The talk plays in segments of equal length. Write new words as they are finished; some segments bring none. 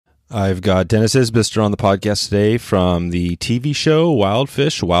I've got Denis Isbister on the podcast today from the TV show Wild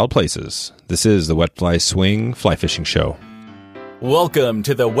Fish, Wild Places. This is the Wet Fly Swing Fly Fishing Show. Welcome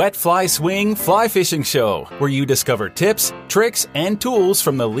to the Wet Fly Swing Fly Fishing Show, where you discover tips, tricks, and tools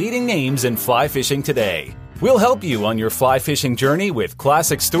from the leading names in fly fishing today. We'll help you on your fly fishing journey with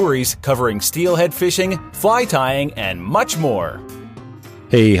classic stories covering steelhead fishing, fly tying, and much more.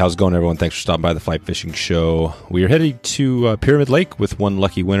 Hey, how's it going, everyone? Thanks for stopping by the Fly Fishing Show. We are headed to Pyramid Lake with one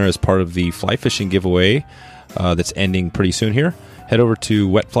lucky winner as part of the fly fishing giveaway that's ending pretty soon here. Head over to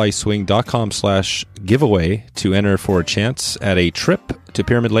wetflyswing.com/giveaway to enter for a chance at a trip to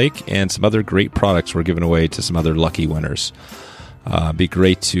Pyramid Lake and some other great products we're giving away to some other lucky winners. Be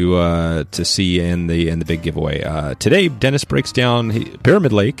great to see in the big giveaway. Today, Denis breaks down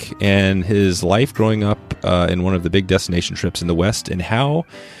Pyramid Lake and his life growing up in one of the big destination trips in the West, and how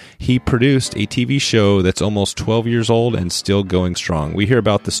he produced a TV show that's almost 12 years old and still going strong. We hear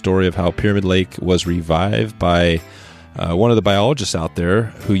about the story of how Pyramid Lake was revived by one of the biologists out there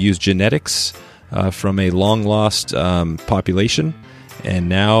who used genetics from a long-lost population, and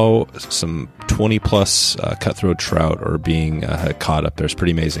now some 20-plus cutthroat trout are being caught up there. It's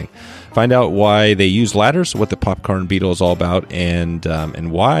pretty amazing. Find out why they use ladders, what the popcorn beetle is all about, and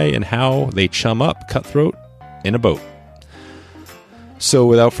why and how they chum up cutthroat in a boat. So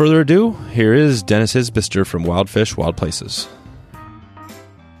without further ado, here is Denis Isbister from Wild Fish, Wild Places.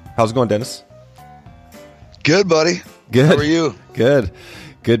 How's it going, Denis? Good, buddy. Good. How are you? Good.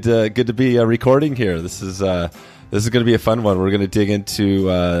 Good to be recording here. This is going to be a fun one. We're going to dig into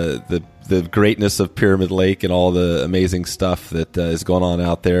the greatness of Pyramid Lake and all the amazing stuff that is going on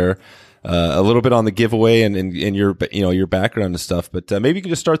out there. A little bit on the giveaway and your your background and stuff. But maybe you can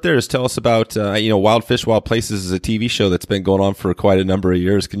just start there. Just tell us about Wild Fish, Wild Places is a TV show that's been going on for quite a number of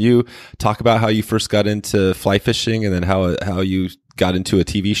years. Can you talk about how you first got into fly fishing and then how you got into a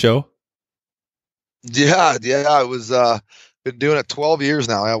TV show? Yeah. I was been doing it 12 years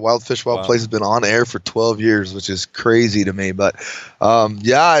now. Yeah, Wild Fish, Wild Places has been on air for 12 years, which is crazy to me. But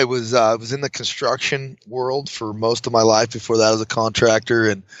I was in the construction world for most of my life. Before that, I was a contractor,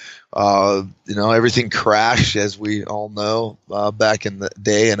 and everything crashed, as we all know, back in the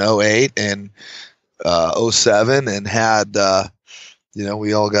day in 08 and 07, and had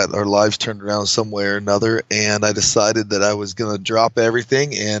we all got our lives turned around some way or another, and I decided that I was going to drop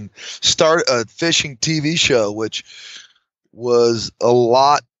everything and start a fishing TV show, which was a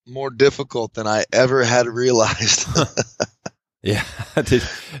lot more difficult than I ever had realized. Yeah.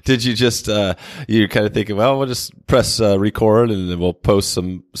 Did you just you kind of thinking, well, we'll just press record and then we'll post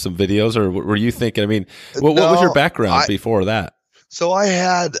some videos, or were you thinking? I mean, what was your background before that? So I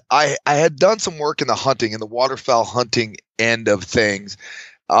had done some work in the hunting, in the waterfowl hunting end of things,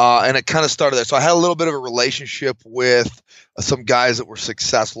 and it kind of started there. So I had a little bit of a relationship with some guys that were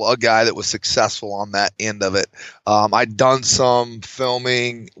successful, a guy that was successful on that end of it. I'd done some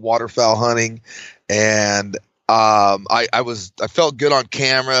filming, waterfowl hunting, and I felt good on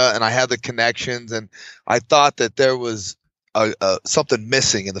camera, and I had the connections, and I thought that there was something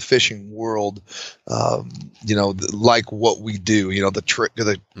missing in the fishing world, like what we do, the trick,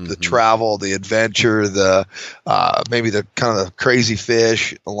 the travel, the adventure, the maybe the kind of the crazy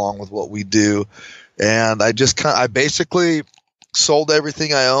fish along with what we do. And I basically sold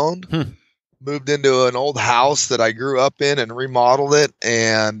everything I owned, moved into an old house that I grew up in and remodeled it,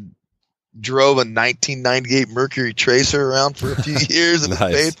 and drove a 1998 Mercury Tracer around for a few years and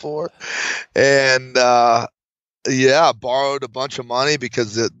Nice. paid for. And borrowed a bunch of money,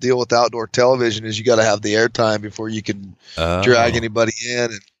 because the deal with outdoor television is you got to have the airtime before you can drag anybody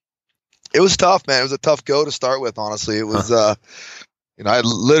in. And it was tough, man. It was a tough go to start with, honestly. It was, I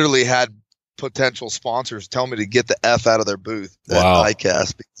literally had potential sponsors tell me to get the F out of their booth at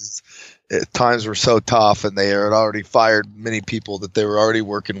ICAST, because times were so tough, and they had already fired many people that they were already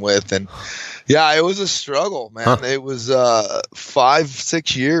working with. And it was a struggle, man. It was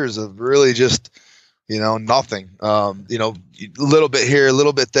 5-6 years of really just, nothing, a little bit here, a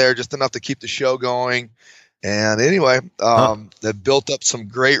little bit there, just enough to keep the show going. And anyway, they built up some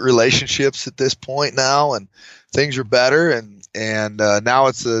great relationships at this point now, and things are better. And now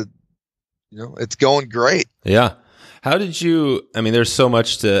it's it's going great. Yeah. How did you, there's so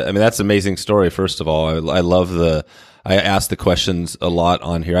much that's an amazing story. First of all, I love I ask the questions a lot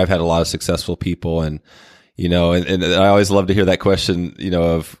on here. I've had a lot of successful people, and I always love to hear that question,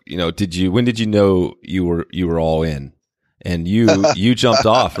 when did you know you were all in? And you jumped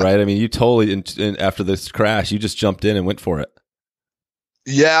off, right? You totally, after this crash, you just jumped in and went for it.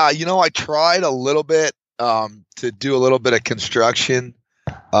 Yeah. I tried a little bit, to do a little bit of construction.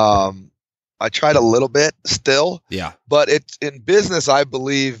 I tried a little bit still. Yeah. But it's in business, I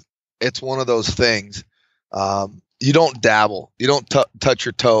believe it's one of those things. You don't dabble. You don't touch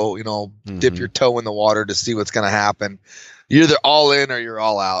your toe, dip your toe in the water to see what's going to happen. You're either all in or you're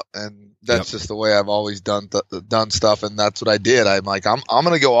all out. And that's just the way I've always done stuff. And that's what I did. I'm like, I'm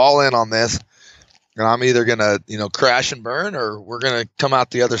going to go all in on this, and I'm either going to, crash and burn, or we're going to come out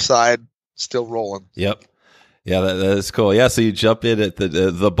the other side still rolling. Yep. Yeah, that is cool. Yeah, so you jump in at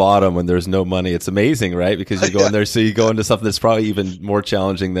the bottom when there's no money. It's amazing, right? Because you go in there, so you go into something that's probably even more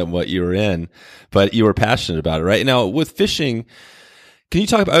challenging than what you were in, but you were passionate about it, right? Now, with fishing, can you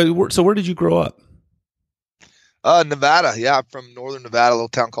talk about, so where did you grow up? Nevada. Yeah, I'm from northern Nevada, a little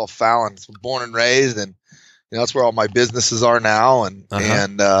town called Fallon. So born and raised, and that's where all my businesses are now.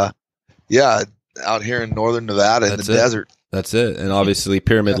 And out here in northern Nevada in the desert. That's it. And obviously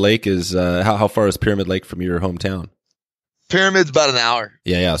Pyramid Lake is, how far is Pyramid Lake from your hometown? Pyramid's about an hour.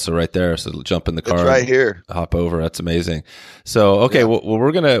 Yeah. So right there. So jump in the car. It's right here. Hop over. That's amazing. So, okay. Well,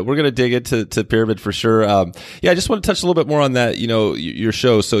 we're going to dig into Pyramid for sure. I just want to touch a little bit more on that, your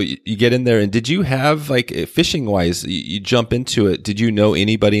show. So you get in there, and did you have, like, fishing wise, you jump into it. Did you know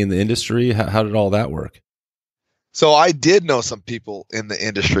anybody in the industry? How did all that work? So I did know some people in the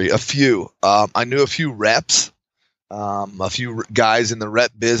industry, a few. I knew a few reps. A few guys in the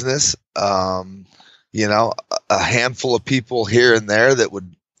rep business, a handful of people here and there that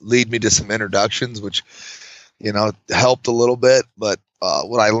would lead me to some introductions, which, helped a little bit. But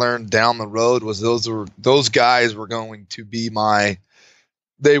what I learned down the road was those guys were going to be my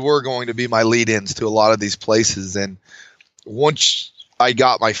lead-ins to a lot of these places. And once I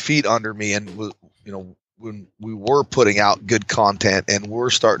got my feet under me, and when we were putting out good content and we're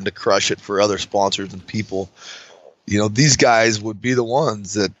starting to crush it for other sponsors and people, these guys would be the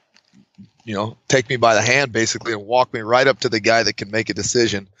ones that, take me by the hand basically and walk me right up to the guy that can make a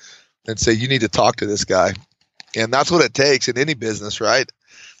decision and say, you need to talk to this guy. And that's what it takes in any business, right?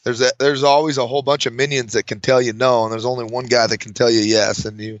 There's always a whole bunch of minions that can tell you no, and there's only one guy that can tell you yes.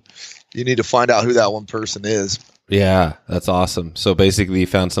 And you need to find out who that one person is. Yeah, that's awesome. So basically you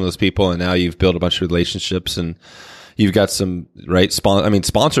found some of those people, and now you've built a bunch of relationships, and you've got some, right?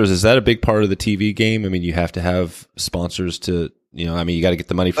 Sponsors, is that a big part of the TV game? I mean, you have to have sponsors to, you got to get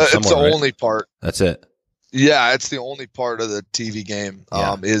the money from somewhere. It's the right? only part. That's it. Yeah, it's the only part of the TV game,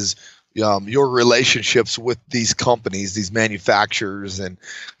 is your relationships with these companies, these manufacturers. And,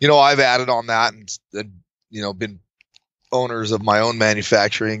 I've added on that and been owners of my own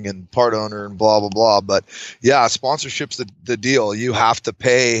manufacturing and part owner and blah, blah, blah. But yeah, sponsorship's the deal. You have to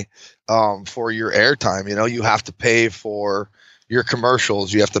pay for your airtime. You have to pay for your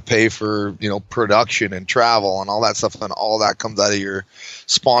commercials. You have to pay for, production and travel and all that stuff. And all that comes out of your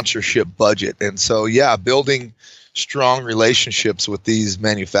sponsorship budget. And so, building strong relationships with these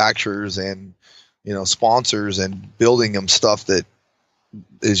manufacturers and, sponsors, and building them stuff that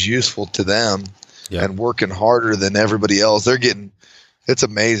is useful to them and working harder than everybody else. It's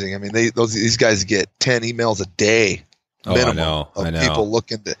amazing. I mean, these guys get 10 emails a day. Minimum I know. People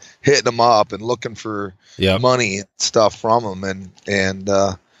hitting them up and looking for money and stuff from them, and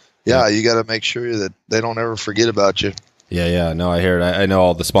you got to make sure that they don't ever forget about you. Yeah. No, I hear it. I know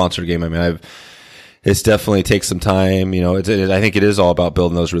all the sponsor game. I mean, it's definitely takes some time. I think it is all about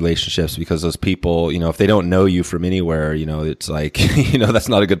building those relationships, because those people, if they don't know you from anywhere, it's like, that's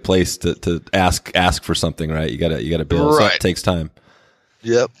not a good place to ask for something, right? You gotta build. Right. So it takes time.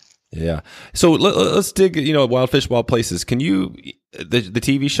 Yep. Yeah. So let's dig, Wild Fish, Wild Places. Can you, the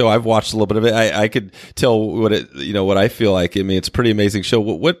TV show, I've watched a little bit of it. I could tell what I feel like. I mean, it's a pretty amazing show.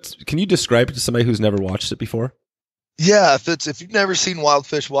 What can you describe it to somebody who's never watched it before? Yeah. If you've never seen Wild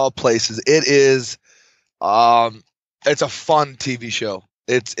Fish, Wild Places, it is, it's a fun TV show.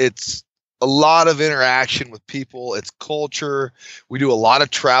 It's a lot of interaction with people. It's culture. We do a lot of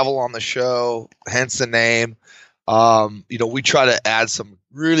travel on the show, hence the name. We try to add some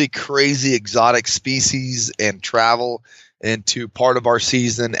really crazy exotic species and travel into part of our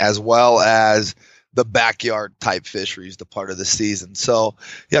season, as well as the backyard type fisheries, the part of the season. So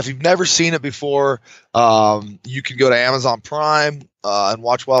if you've never seen it before, you can go to Amazon Prime, and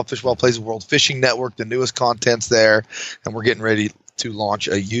watch Wild Fish, Wild Places World Fishing Network. The newest content's there, and we're getting ready to launch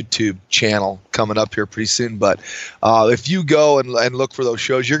a YouTube channel coming up here pretty soon. But if you go and look for those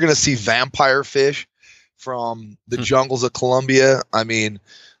shows, you're going to see vampire fish from the jungles of Colombia. I mean,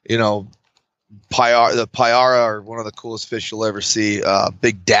 the Payara are one of the coolest fish you'll ever see.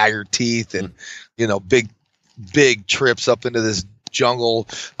 Big dagger teeth, and big trips up into this jungle,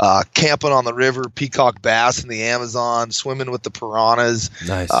 camping on the river, peacock bass in the Amazon, swimming with the piranhas,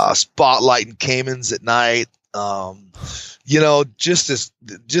 nice. Spotlighting caimans at night. Just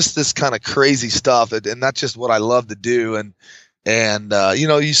this kind of crazy stuff, and that's just what I love to do. And And,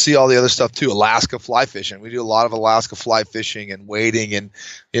 you see all the other stuff too. Alaska fly fishing. We do a lot of Alaska fly fishing and wading and,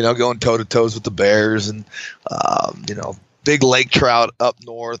 going toe to toes with the bears and, big lake trout up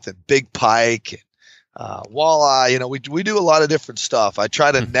north and big pike, walleye. We do a lot of different stuff. I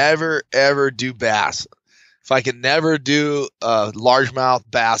try to never, ever do bass. If I can never do a largemouth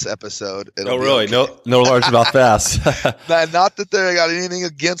bass episode. Oh, really? Okay. No largemouth bass. Not that I got anything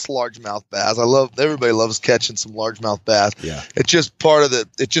against largemouth bass. Everybody loves catching some largemouth bass. Yeah. It's just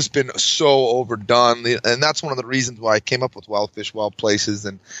it's just been so overdone. And that's one of the reasons why I came up with Wild Fish, Wild Places.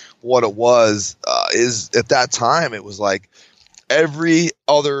 And what it was is at that time, it was like every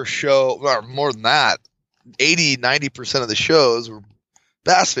other show, or more than that, 90% of the shows were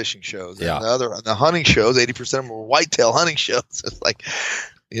bass fishing shows. Yeah. And the hunting shows, 80% of them were whitetail hunting shows. It's like,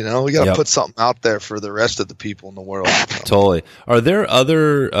 we got to put something out there for the rest of the people in the world. Totally. Are there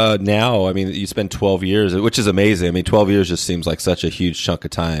other, now, I mean, you spent 12 years, which is amazing. I mean, 12 years just seems like such a huge chunk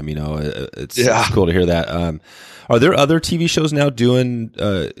of time, it's cool to hear that. Are there other TV shows now doing,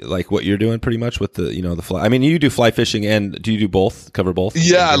 like what you're doing pretty much with the, the fly? I mean, you do fly fishing and do you do both, cover both?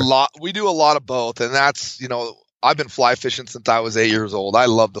 Yeah, we do a lot of both. And that's, I've been fly fishing since I was 8 years old. I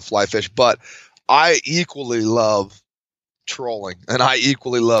love to fly fish, but I equally love trolling and I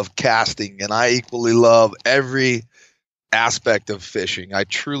equally love casting and I equally love every aspect of fishing. I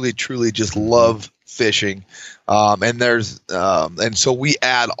truly, truly just love fishing. And so we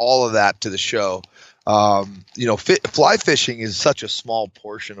add all of that to the show. Fly fishing is such a small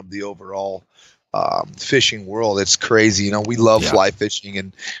portion of the overall fishing world. It's crazy. We love fly fishing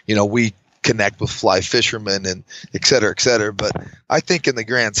and, we connect with fly fishermen and et cetera, et cetera. But I think in the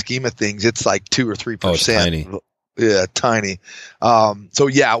grand scheme of things, it's like 2 or 3%. Oh, it's tiny. Yeah, tiny.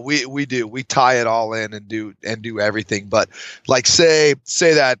 We do. We tie it all in and do everything. But like say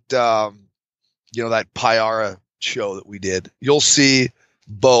that that Paiute show that we did, you'll see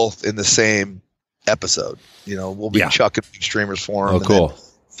both in the same episode. We'll be chucking big streamers for them. Oh, cool.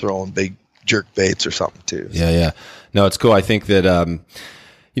 Throwing big jerk baits or something too. Yeah. No, it's cool. I think that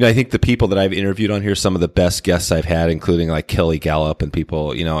I think the people that I've interviewed on here, some of the best guests I've had, including like Kelly Galloup and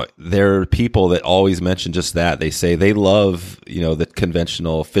people, they're people that always mention just that. They say they love, the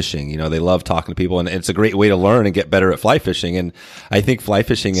conventional fishing. They love talking to people, and it's a great way to learn and get better at fly fishing. And I think fly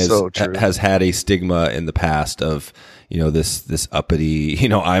fishing has had a stigma in the past of, this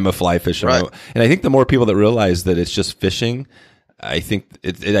uppity, I'm a fly fisher. Right. And I think the more people that realize that it's just fishing, I think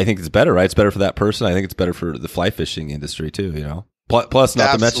it's better, right? It's better for that person. I think it's better for the fly fishing industry too, Plus,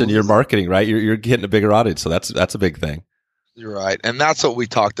 not to mention your marketing, right? You're getting a bigger audience, so that's a big thing. You're right, and that's what we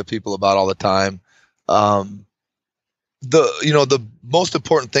talk to people about all the time. The most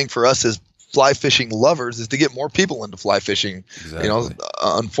important thing for us as fly fishing lovers is to get more people into fly fishing. Exactly.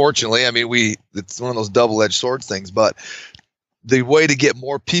 Unfortunately, I mean, it's one of those double-edged swords things. But the way to get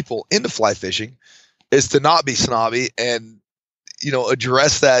more people into fly fishing is to not be snobby and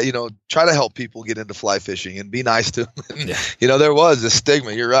address that, try to help people get into fly fishing and be nice to them. Yeah. There was a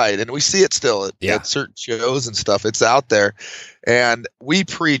stigma. You're right. And we see it still at certain shows and stuff. It's out there. And we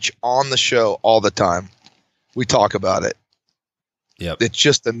preach on the show all the time. We talk about it. Yep. It's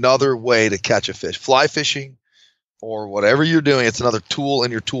just another way to catch a fish. Fly fishing or whatever you're doing, it's another tool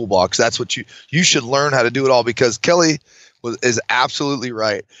in your toolbox. That's what you should learn how to do it all, because Kelly is absolutely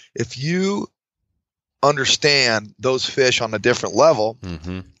right. If you understand those fish on a different level,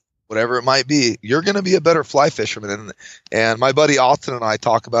 whatever it might be, you're going to be a better fly fisherman. And my buddy Austin and I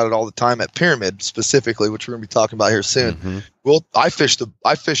talk about it all the time at Pyramid specifically, which we're going to be talking about here soon. I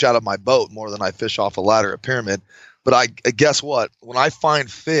fish out of my boat more than I fish off a ladder at Pyramid. But I guess what? When I find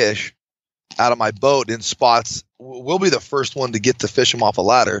fish out of my boat in spots, we'll be the first one to get to fish them off a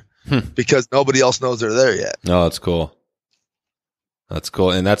ladder because nobody else knows they're there yet. Oh, that's cool. That's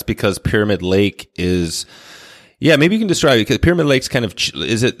cool. And that's because Pyramid Lake is, maybe you can describe it, because Pyramid Lake's kind of,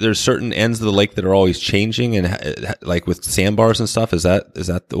 there's certain ends of the lake that are always changing, and like with sandbars and stuff, is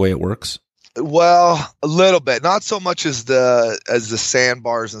that the way it works? Well, a little bit, not so much as the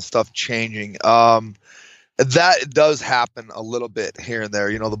sandbars and stuff changing. That does happen a little bit here and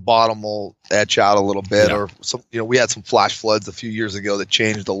there. The bottom will etch out a little bit, or some, we had some flash floods a few years ago that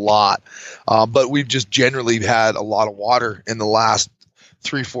changed a lot. But we've just generally had a lot of water in the last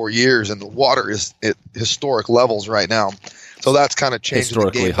 3-4 years, and the water is at historic levels right now. So that's kind of changing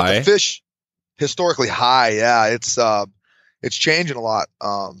historically the game. high. But the fish historically high, yeah, it's changing a lot.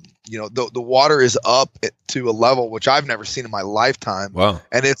 The water is up to a level which I've never seen in my lifetime. Wow.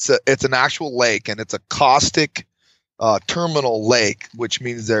 And it's an actual lake, and it's a caustic terminal lake, which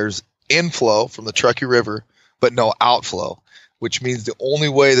means there's inflow from the Truckee River, but no outflow. which means the only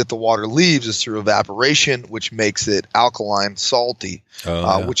way that the water leaves is through evaporation, which makes it alkaline, salty,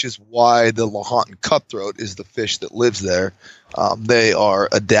 which is why the Lahontan Cutthroat is the fish that lives there. They are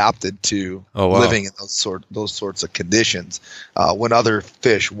adapted to living in those sorts of conditions when other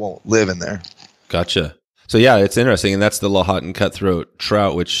fish won't live in there. Gotcha. So yeah, it's interesting, and that's the Lahontan Cutthroat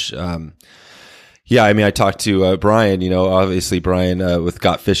trout, which yeah, I mean, I talked to Brian, obviously Brian with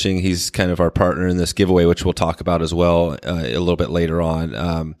Got Fishing. He's kind of our partner in this giveaway, which we'll talk about as well a little bit later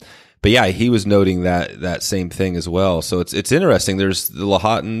on. But yeah, he was noting that same thing as well. So it's interesting. There's the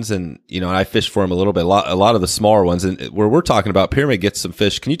Lahontans, and I fished for him a little bit, a lot of the smaller ones. And where we're talking about, Pyramid gets some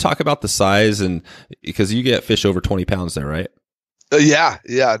fish. Can you talk about the size? And because you get fish over 20 pounds there, right? Yeah,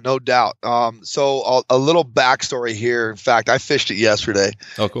 no doubt. So a little backstory here. In fact, I fished it yesterday.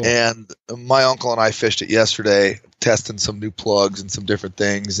 Oh, cool. And my uncle and I fished it yesterday, testing some new plugs and some different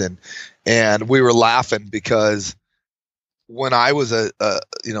things. And we were laughing because when I was a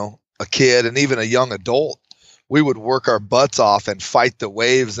kid and even a young adult, we would work our butts off and fight the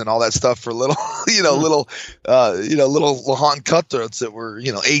waves and all that stuff for little Lahontan Cutthroats that were,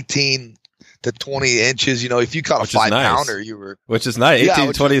 18 to 20 inches. If you caught a 5-pounder, you were, which is nice. 18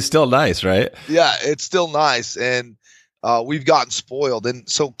 to 20 is still nice, right? Yeah, it's still nice. And we've gotten spoiled. And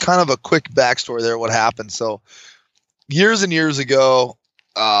so kind of a quick backstory there, what happened. So years and years ago,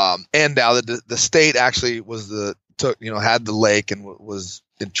 and now the state actually had the lake and was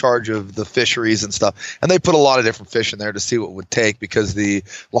in charge of the fisheries and stuff. And they put a lot of different fish in there to see what it would take, because the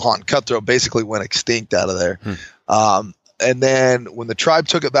Lahontan Cutthroat basically went extinct out of there. And then when the tribe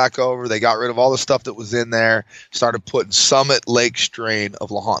took it back over, they got rid of all the stuff that was in there, started putting Summit Lake strain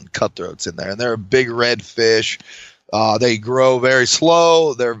of Lahontan Cutthroats in there. And they're a big red fish. They grow very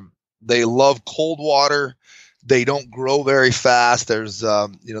slow. They love cold water. They don't grow very fast. There's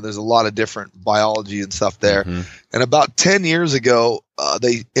there's a lot of different biology and stuff there. Mm-hmm. And about 10 years ago,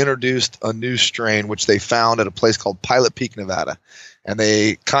 they introduced a new strain, which they found at a place called Pilot Peak, Nevada. And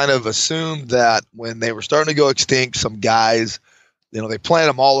they kind of assumed that when they were starting to go extinct, some guys, they planted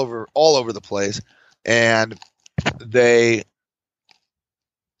them all over the place, and they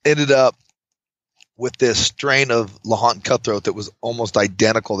ended up with this strain of Lahontan Cutthroat that was almost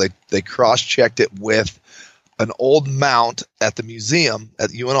identical. They cross-checked it with an old mount at the museum at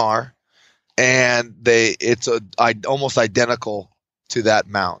UNR, and it's almost identical to that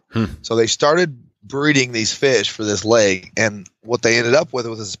mount. So they started breeding these fish for this lake, and what they ended up with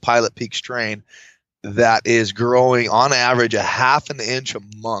was this Pilot Peak strain that is growing on average a half an inch a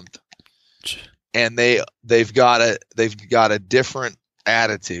month, and they've got a different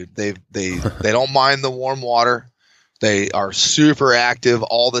attitude. They don't mind the warm water. They are super active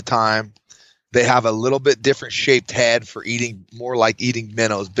all the time. They have a little bit different shaped head for eating, more like eating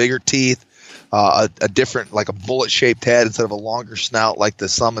minnows, bigger teeth. A different, like a bullet shaped head instead of a longer snout like the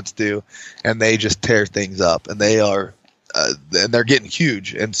summits do, and they just tear things up, and they're getting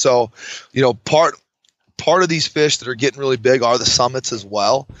huge. And so, part of these fish that are getting really big are the summits as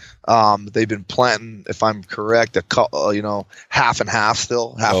well. They've been planting, if I'm correct, half and half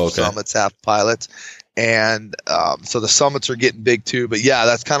still, half summits, half pilots. And so the summits are getting big too. But yeah,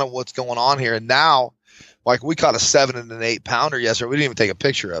 that's kind of what's going on here. And now, like, we caught a 7 and an 8-pounder yesterday. We didn't even take a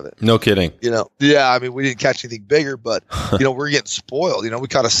picture of it. No kidding. Yeah. I mean, we didn't catch anything bigger, but we're getting spoiled. We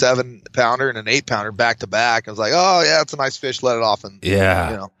caught a 7-pounder and an 8-pounder back to back. I was like, oh yeah, it's a nice fish. Let it off, and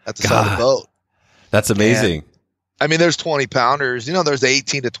at the side of the boat. That's amazing. And, I mean, there's 20-pounders. There's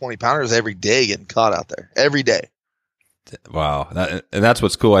 18 to 20-pounders every day getting caught out there every day. Wow. And that's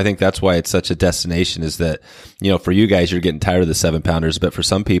what's cool. I think that's why it's such a destination, is that, for you guys, you're getting tired of the 7-pounders, but for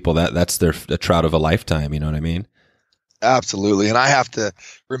some people that's a trout of a lifetime. You know what I mean? Absolutely. And I have to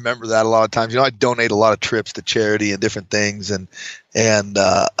remember that a lot of times. I donate a lot of trips to charity and different things. And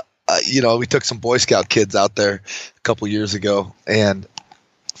we took some Boy Scout kids out there a couple years ago, and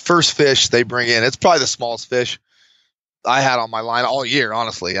first fish they bring in, it's probably the smallest fish I had on my line all year,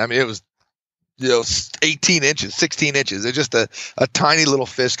 honestly. I mean, it was 18 inches, 16 inches. It's just a tiny little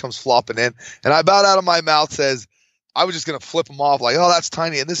fish comes flopping in. And I about out of my mouth says, I was just going to flip him off like, oh, that's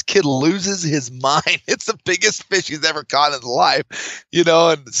tiny. And this kid loses his mind. It's the biggest fish he's ever caught in his life,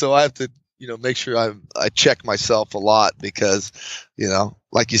 and so I have to, make sure I check myself a lot, because,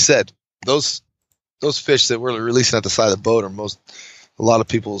 like you said, those fish that we're releasing at the side of the boat are a lot of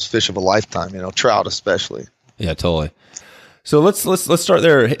people's fish of a lifetime, trout especially. Yeah, totally. So let's start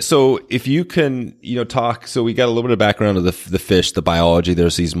there. So if you can, talk. So we got a little bit of background of the fish, the biology.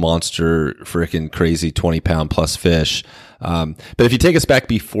 There's these monster, freaking crazy 20-pound plus fish. But if you take us back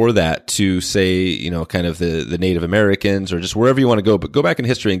before that to say, kind of the Native Americans or just wherever you want to go, but go back in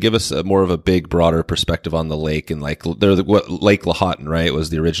history and give us more of a big, broader perspective on the lake and like Lake Lahontan, right?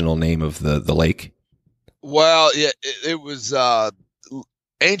 Was the original name of the lake. Well, yeah, it was.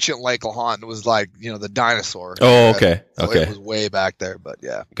 Ancient Lake Lahontan was like, the dinosaur. Oh, okay. So okay. It was way back there, but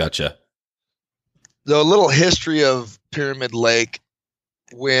yeah. Gotcha. The little history of Pyramid Lake,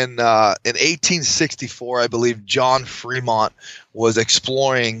 when in 1864, I believe John Fremont was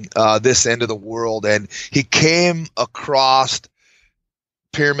exploring this end of the world, and he came across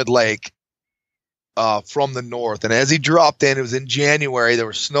Pyramid Lake from the north. And as he dropped in, it was in January, there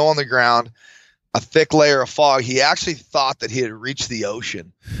was snow on the ground, a thick layer of fog. He actually thought that he had reached the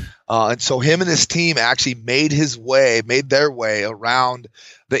ocean. And so him and his team actually made their way around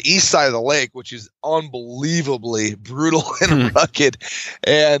the east side of the lake, which is unbelievably brutal and rugged.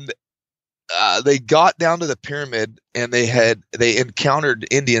 And they got down to the pyramid, and they encountered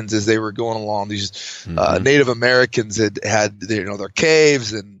Indians as they were going along. These Native Americans had their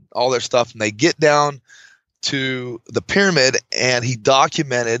caves and all their stuff. And they get down to the pyramid, and he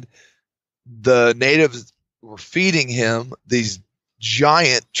documented the natives were feeding him these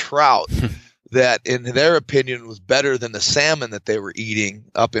giant trout that, in their opinion, was better than the salmon that they were eating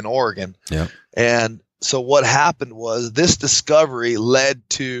up in Oregon. Yeah. And so what happened was this discovery led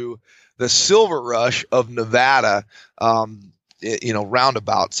to the silver rush of Nevada,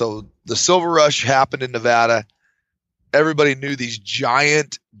 roundabout. So the silver rush happened in Nevada. Everybody knew these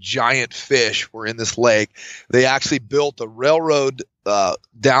giant fish were in this lake. They actually built a railroad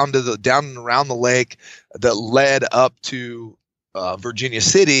down and around the lake that led up to Virginia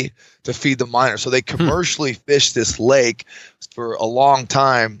City to feed the miners. So they commercially fished this lake for a long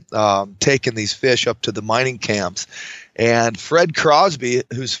time, taking these fish up to the mining camps. And Fred Crosby,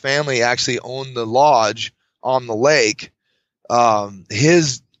 whose family actually owned the lodge on the lake,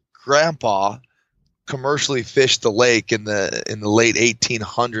 his grandpa commercially fished the lake in the late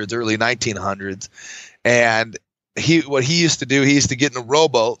 1800s, early 1900s. And what he used to do, he used to get in a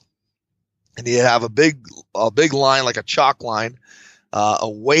rowboat, and he'd have a big line, like a chalk line, a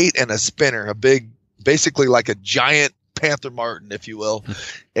weight and a spinner, basically like a giant Panther Martin, if you will.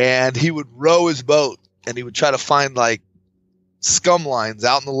 And he would row his boat, and he would try to find like scum lines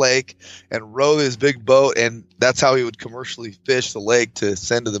out in the lake and row his big boat, and that's how he would commercially fish the lake to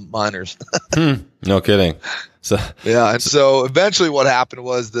send to the miners. No kidding. So so eventually what happened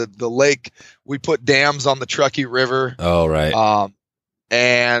was the lake, we put dams on the Truckee River. Oh, right.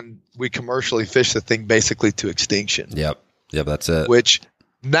 And we commercially fished the thing basically to extinction. Yep, that's it. Which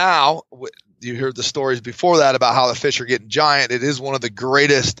now, you heard the stories before that about how the fish are getting giant. It is one of the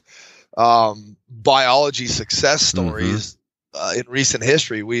greatest biology success stories in recent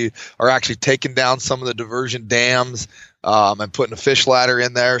history. We are actually taking down some of the diversion dams and putting a fish ladder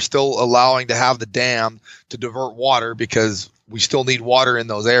in there, still allowing to have the dam to divert water because we still need water in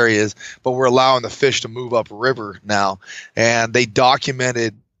those areas, but we're allowing the fish to move up river now. And they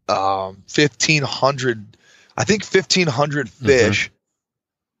documented 1,500 fish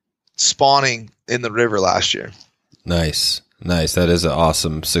spawning in the river last year. Nice. That is an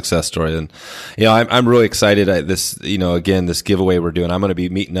awesome success story. And, I'm really excited at this, again, this giveaway we're doing. I'm going to be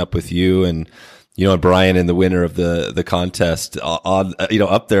meeting up with you and Brian in the winner of the contest on,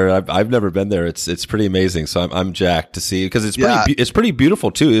 up there. I've never been there. It's pretty amazing. So I'm jacked to see, because it's pretty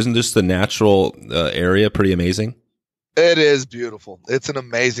beautiful too. Isn't just the natural area pretty amazing? It is beautiful. It's an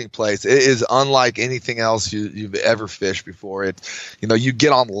amazing place. It is unlike anything else you've ever fished before. You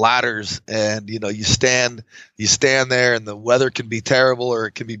get on ladders and, you stand there, and the weather can be terrible or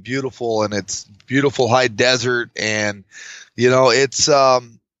it can be beautiful, and it's beautiful high desert. And,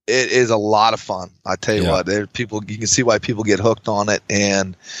 it is a lot of fun. I tell you what, you can see why people get hooked on it.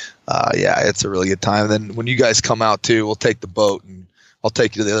 And, it's a really good time. And then when you guys come out too, we'll take the boat and I'll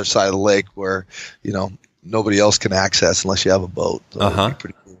take you to the other side of the lake where, nobody else can access unless you have a boat. So it'll be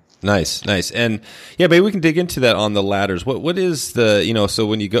pretty cool. Nice. And maybe we can dig into that on the ladders. What is the, so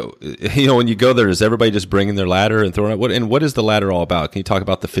when you go, there, is everybody just bringing their ladder and throwing it? What is the ladder all about? Can you talk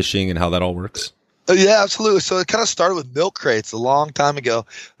about the fishing and how that all works? Yeah, absolutely. So it kind of started with milk crates a long time ago.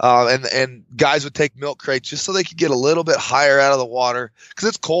 And guys would take milk crates just so they could get a little bit higher out of the water, because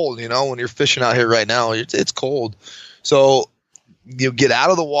it's cold, when you're fishing out here right now, it's cold. So you get out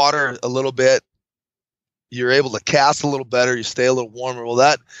of the water a little bit. You're able to cast a little better. You stay a little warmer. Well,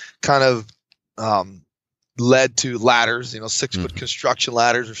 that kind of led to ladders, 6-foot construction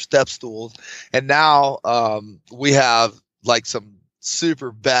ladders or step stools. And now we have like some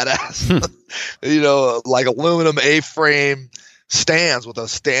super badass, like aluminum A-frame stands with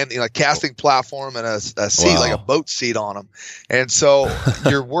a casting platform and a seat, like a boat seat on them. And so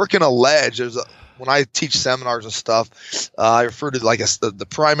you're working a ledge. When I teach seminars and stuff, I refer to like the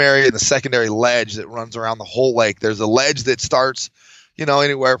primary and the secondary ledge that runs around the whole lake. There's a ledge that starts,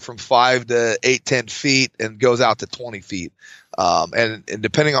 anywhere from 5 to 8, 10 feet and goes out to 20 feet. And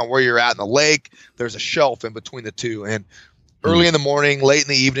depending on where you're at in the lake, there's a shelf in between the two. And early in the morning, late in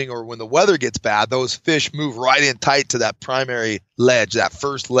the evening, or when the weather gets bad, those fish move right in tight to that primary ledge, that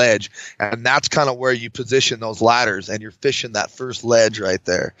first ledge. And that's kind of where you position those ladders, and you're fishing that first ledge right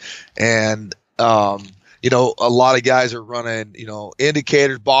there. And a lot of guys are running,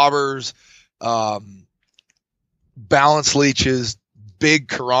 indicators, bobbers, balance leeches, big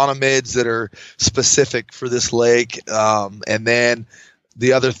chironomids that are specific for this lake. And then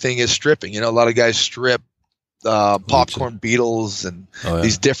the other thing is stripping. A lot of guys strip popcorn beetles and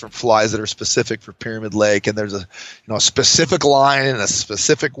these different flies that are specific for Pyramid Lake. And there's a specific line and a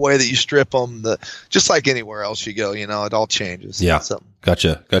specific way that you strip them. Just like anywhere else you go, it all changes. Yeah.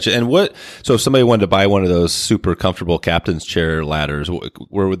 Gotcha. And so if somebody wanted to buy one of those super comfortable captain's chair ladders,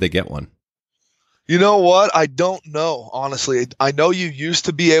 where would they get one? You know what? I don't know, honestly. I know you used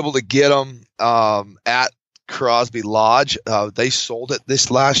to be able to get them at Crosby Lodge. They sold it this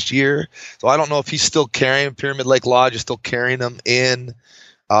last year. So I don't know if he's still carrying Pyramid Lake Lodge, is still carrying them in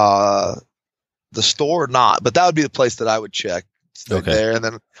the store or not. But that would be the place that I would check there. And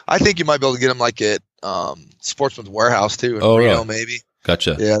then I think you might be able to get them like at Sportsman's Warehouse too in Reno, maybe.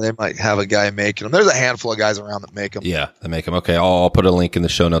 Gotcha. Yeah, they might have a guy making them. There's a handful of guys around that make them. Yeah, they make them. Okay, I'll put a link in the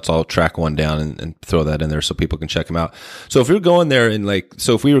show notes. I'll track one down and throw that in there so people can check them out. So if you're going there and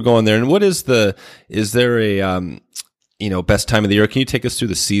if we were going there, and is there a best time of the year? Can you take us through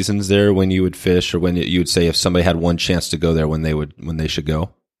the seasons there when you would fish, or when you would say if somebody had one chance to go there, when they should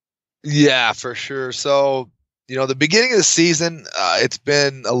go? Yeah, for sure. So the beginning of the season, it's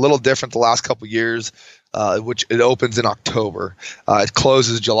been a little different the last couple of years. Which it opens in October. It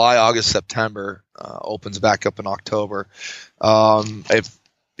closes July, August, September. Opens back up in October. The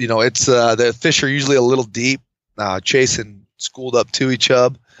fish are usually a little deep, chasing schooled up tui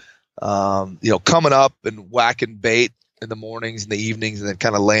chub. Coming up and whacking bait in the mornings and the evenings, and then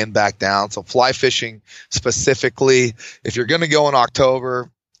kind of laying back down. So fly fishing specifically, if you're going to go in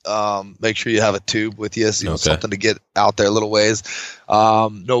October, make sure you have a tube with you, so something to get out there a little ways.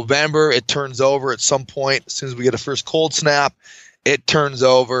 November, it turns over at some point. As soon as we get a first cold snap, it turns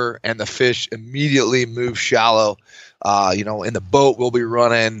over and the fish immediately move shallow. In the boat, we'll be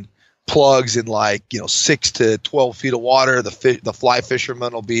running plugs in 6 to 12 feet of water. The fly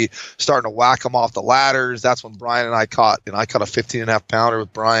fishermen will be starting to whack them off the ladders. That's when Brian and I caught a 15.5 pounder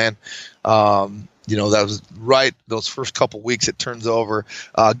with Brian. That was right those first couple weeks it turns over.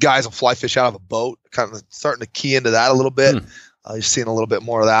 Guys will fly fish out of a boat, kind of starting to key into that a little bit. You're seeing a little bit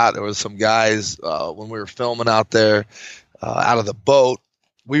more of that. There was some guys when we were filming out there out of the boat.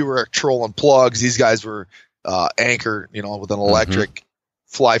 We were trolling plugs. These guys were anchor, with an electric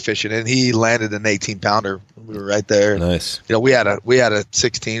fly fishing, and he landed an 18 pounder. We were right there. Nice. We had a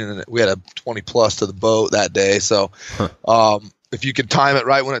 16 and we had a 20 plus to the boat that day. So, if you can time it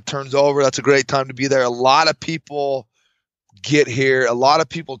right when it turns over, that's a great time to be there. A lot of people get here. A lot of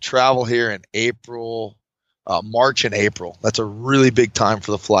people travel here in April, March and April. That's a really big time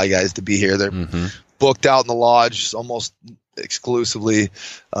for the fly guys to be here. They're booked out in the lodge almost exclusively.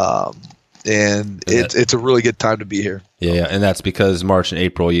 And it's a really good time to be here. Yeah, and that's because March and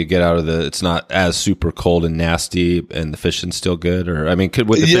April you get out of it's not as super cold and nasty, and the fishing's still good. Or would the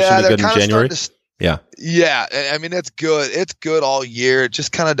fishing be good in January? Yeah. I mean, it's good. It's good all year. It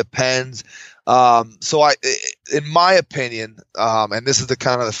just kind of depends. In my opinion, and this is the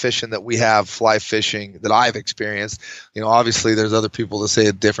kind of the fishing that we have, fly fishing, that I've experienced. Obviously there's other people that say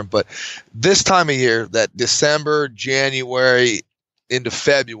it different, but this time of year, that December, January into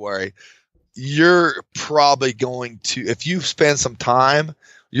February, you're probably going to, if you spend some time,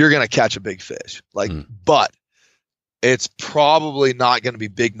 you're going to catch a big fish. But it's probably not going to be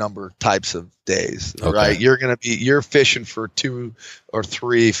big number types of days, right? You're fishing for 2 or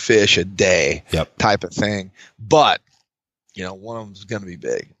 3 fish a day, type of thing. But one of them's going to be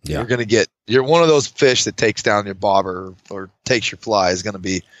big. Yeah. You're one of those fish that takes down your bobber or takes your fly is going to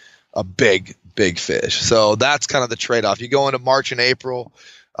be a big fish. So that's kind of the trade-off. You go into March and April,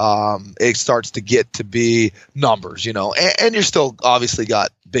 it starts to get to be numbers, and you're still obviously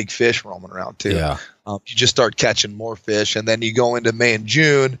got big fish roaming around too. Yeah. You just start catching more fish, and then you go into May and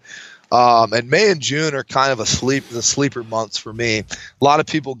June. And May and June are kind of the sleeper months for me. A lot of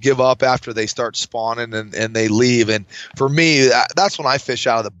people give up after they start spawning and they leave. And for me, that's when I fish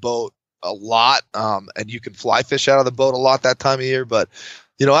out of the boat a lot. And you can fly fish out of the boat a lot that time of year. But,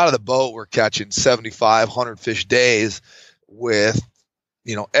 out of the boat, we're catching 75, 100 fish days with,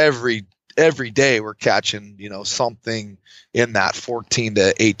 every day we're catching, something in that 14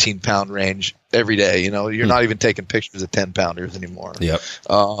 to 18 pound range every day. You're not even taking pictures of 10 pounders anymore. Yep.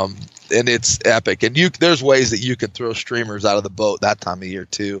 And it's epic. And there's ways that you can throw streamers out of the boat that time of year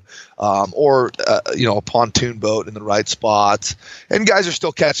too. Or a pontoon boat in the right spots, and guys are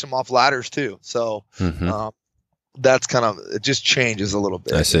still catching them off ladders too. So, that's kind of, it just changes a little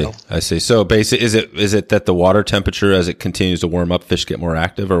bit. I see. So basically, is it that the water temperature, as it continues to warm up, fish get more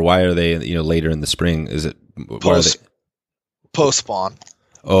active, or why are they, later in the spring? Is it post spawn?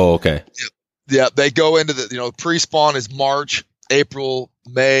 Oh, okay. Yeah. They go into the, pre-spawn is March, April,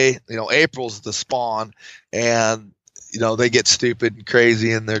 May, April's the spawn, and, they get stupid and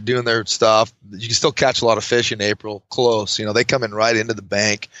crazy and they're doing their stuff. You can still catch a lot of fish in April, close. They come in right into the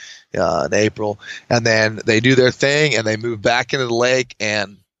bank in April, and then they do their thing and they move back into the lake,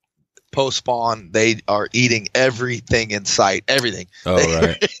 and post spawn they are eating everything in sight. Everything. Oh,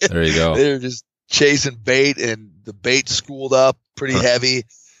 right. There you go. They're just chasing bait, and the bait's schooled up pretty heavy.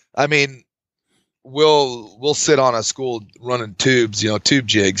 I mean, we'll sit on a school running tubes, tube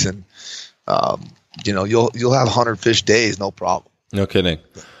jigs, and you'll have 100 fish days, no problem. No kidding.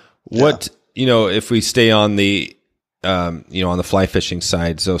 What, if we stay on the, on the fly fishing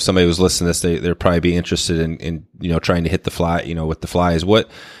side, so if somebody was listening to this, they'd probably be interested in, trying to hit the fly, with the flies. What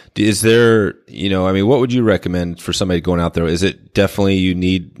is there, what would you recommend for somebody going out there? Is it definitely you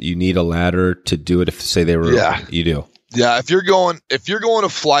need a ladder to do it? If say they were, you do. Yeah, if you're going to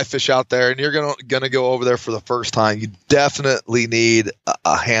fly fish out there and you're gonna go over there for the first time, you definitely need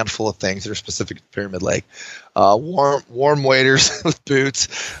a handful of things that are specific to Pyramid Lake. Warm waders with boots,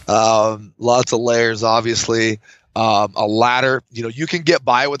 lots of layers, obviously. A ladder. You can get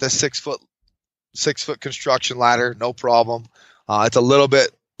by with a 6 foot construction ladder, no problem. It's a little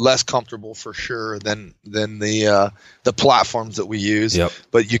bit less comfortable for sure than the platforms that we use,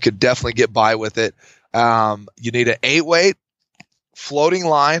 but you could definitely get by with it. You need an 8-weight floating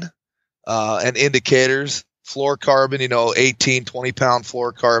line, and indicators, fluorocarbon, 18, 20 pound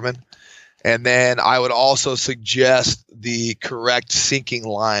fluorocarbon. And then I would also suggest the correct sinking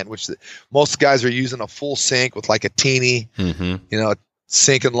line, which most guys are using a full sink with like a teeny,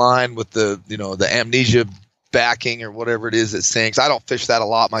 sinking line with the, the amnesia backing or whatever it is that sinks. I don't fish that a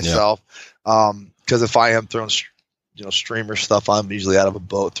lot myself. Cause if I am throwing, streamer stuff, I'm usually out of a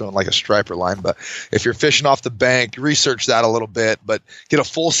boat throwing like a striper line. But if you're fishing off the bank, research that a little bit, but get a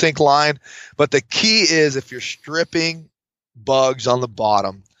full sink line. But the key is if you're stripping bugs on the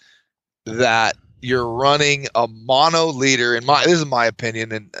bottom, that you're running a mono leader. This is my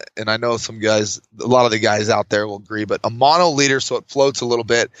opinion, and I know some guys, a lot of the guys out there will agree, but a mono leader so it floats a little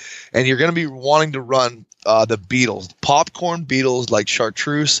bit, and you're going to be wanting to run the beetles, popcorn beetles like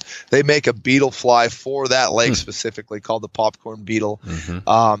chartreuse. They make a beetle fly for that lake specifically called the popcorn beetle,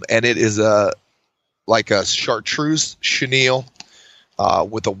 and it is like a chartreuse chenille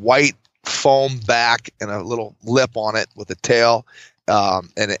with a white foam back and a little lip on it with a tail. And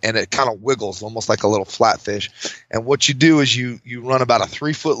it kind of wiggles almost like a little flatfish. And what you do is you run about a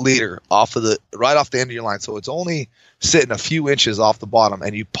 3 foot leader right off the end of your line. So it's only sitting a few inches off the bottom,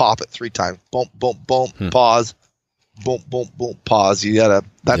 and you pop it 3 times. Boom, boom, boom, pause. Boom, boom, boom, pause.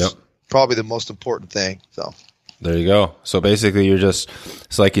 That's probably the most important thing. So there you go. So basically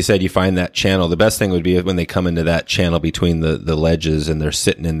it's like you said, you find that channel. The best thing would be when they come into that channel between the ledges and they're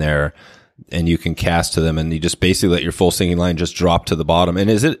sitting in there, and you can cast to them, and you just basically let your full sinking line just drop to the bottom. And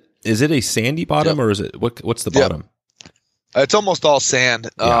is it a sandy bottom, or is it what's the bottom? It's almost all sand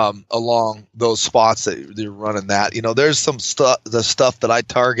along those spots that you're running that. There's some the stuff that I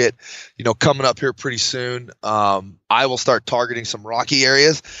target, coming up here pretty soon. I will start targeting some rocky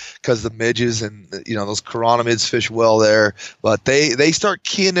areas because the midges and, those chironomids fish well there. But they start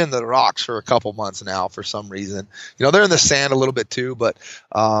keying in the rocks for a couple months now for some reason. They're in the sand a little bit too, but,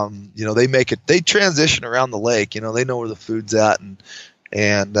 they transition around the lake. They know where the food's at.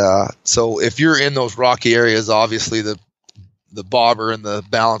 And so if you're in those rocky areas, obviously the bobber and the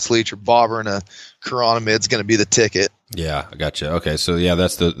balance leech, or bobber and a chironomid is going to be the ticket. Yeah, I gotcha. Okay, so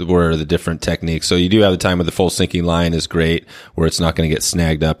that's where the different techniques. So you do have the time with the full sinking line is great, where it's not going to get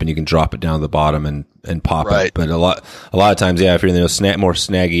snagged up, and you can drop it down to the bottom and pop it. But a lot of times, if you're in those more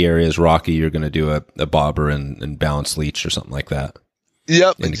snaggy areas, rocky, you're going to do a bobber and balance leech or something like that.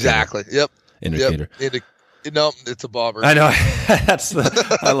 Yep, indicator. Exactly. Yep. Indicator. Yep. No, it's a bobber. I know.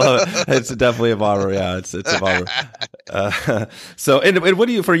 I love it. It's definitely a bobber. Yeah, it's a bobber. So what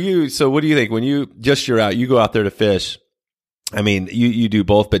do you think when you're out, you go out there to fish? I mean, you do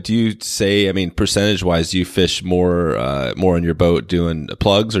both, but do you say, I mean, percentage wise, do you fish more in your boat doing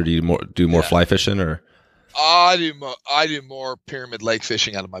plugs, or do you do more fly fishing, or? I do more pyramid lake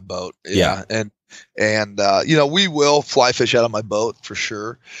fishing out of my boat. Yeah. And we will fly fish out of my boat for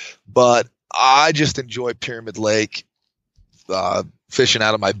sure, but I just enjoy pyramid lake, fishing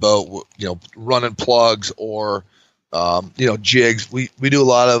out of my boat, running plugs or, jigs. We do a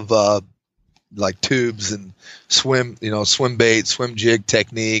lot of, like tubes and swim bait, swim jig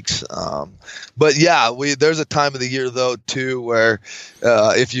techniques. But yeah, there's a time of the year though too, where,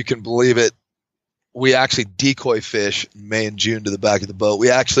 if you can believe it, we actually decoy fish May and June to the back of the boat. We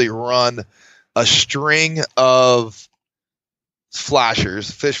actually run a string of flashers,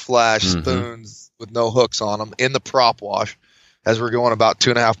 fish flash spoons with no hooks on them in the prop wash as we're going about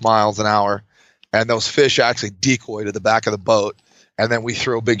 2.5 miles an hour. And those fish actually decoy to the back of the boat. And then we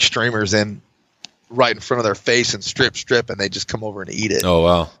throw big streamers in right in front of their face and strip, and they just come over and eat it. Oh,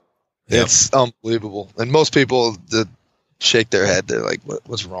 wow. Yep. It's unbelievable. And most people that shake their head, they're like,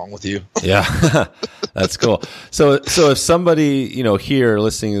 what's wrong with you? Yeah. That's cool. So if somebody, here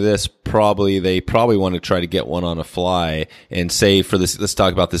listening to this, they probably want to try to get one on a fly, and say for this, let's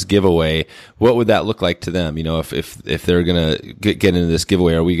talk about this giveaway. What would that look like to them? If they're going to get into this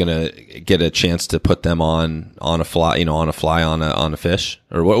giveaway, are we going to get a chance to put them on a fly, on a fish,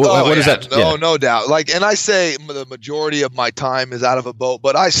 or what is that? No doubt. And I say the majority of my time is out of a boat,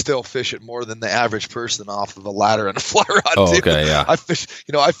 but I still fish it more than the average person off of a ladder and a fly rod. Oh, okay. Yeah. I fish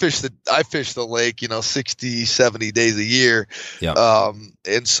the lake, 60, 70 days a year. Yeah.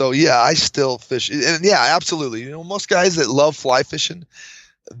 And so, I still fish. And yeah, absolutely. Most guys that love fly fishing,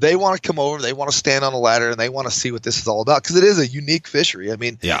 they want to come over, they want to stand on a ladder, and they want to see what this is all about, because it is a unique fishery. I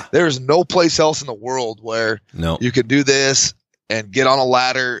mean, there's no place else in the world where you can do this and get on a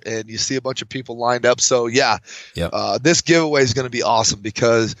ladder and you see a bunch of people lined up. So this giveaway is going to be awesome,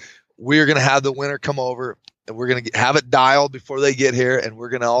 because we're going to have the winner come over, and we're going to have it dialed before they get here, and we're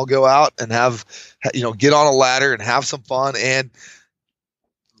going to all go out and get on a ladder and have some fun, and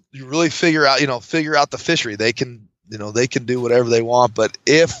you really figure out the fishery. They can do whatever they want, but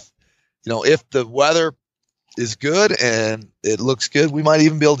if the weather is good and it looks good, we might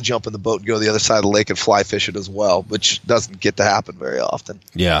even be able to jump in the boat and go to the other side of the lake and fly fish it as well, which doesn't get to happen very often.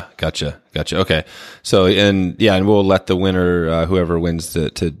 Yeah. Gotcha. Okay. So, and we'll let the winner, whoever wins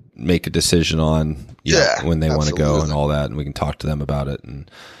to make a decision on, when they want to go and all that, and we can talk to them about it. And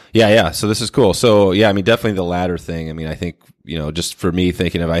so this is cool. So definitely the ladder thing. I mean, I think, just for me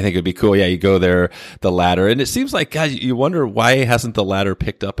thinking I think it'd be cool. Yeah. You go there, the ladder, and it seems like, God, you wonder why hasn't the ladder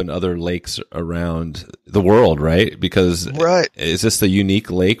picked up in other lakes around the world, right? Because is this the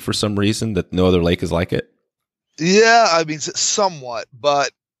unique lake for some reason that no other lake is like it? Yeah. I mean, somewhat,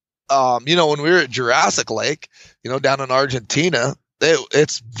 but, when we were at Jurassic Lake, down in Argentina,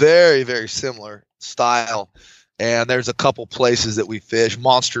 it's very, very similar style. And there's a couple places that we fish,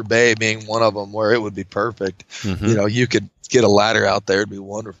 Monster Bay being one of them, where it would be perfect. Mm-hmm. You could get a ladder out there. It'd be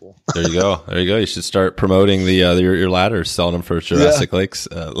wonderful. There you go. You should start promoting your ladders, selling them for Jurassic Lakes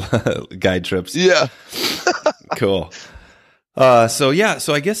guide trips. Yeah. Cool. So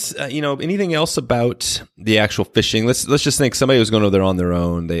I guess, anything else about the actual fishing? Let's just think somebody was going over there on their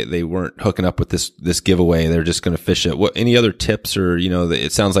own. They weren't hooking up with this giveaway. They're just going to fish it. Any other tips, or,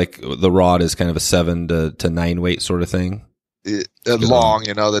 it sounds like the rod is kind of a 7 to 9 weight sort of thing. Long,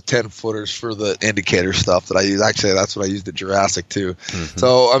 the 10 footers for the indicator stuff that I use. Actually, that's what I used at Jurassic too. Mm-hmm.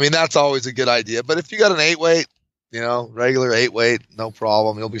 So, I mean, that's always a good idea, but if you got an 8 weight, regular 8 weight, no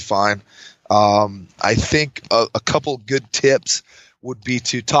problem. You'll be fine. I think a couple good tips would be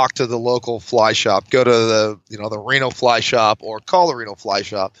to talk to the local fly shop. Go to the Reno Fly Shop, or call the Reno Fly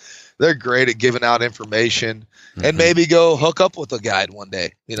Shop. They're great at giving out information, and maybe go hook up with a guide one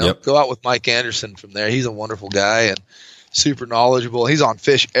day. Go out with Mike Anderson from there. He's a wonderful guy and super knowledgeable. He's on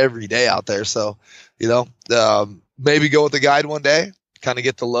fish every day out there. So, maybe go with the guide one day, kind of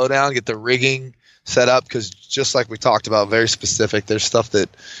get the lowdown, get the rigging set up, because just like we talked about, very specific. There's stuff that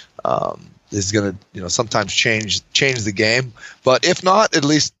is going to sometimes change the game. But if not, at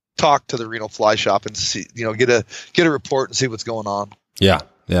least talk to the Reno Fly Shop and see, get a report and see what's going on. Yeah.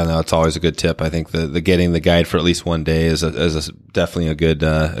 No, it's always a good tip. I think the getting the guide for at least one day is definitely a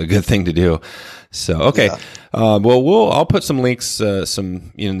good thing to do. So, okay. Yeah. I'll put some links,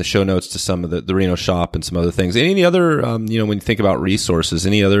 in the show notes to some of the Reno shop and some other things. Any other, when you think about resources,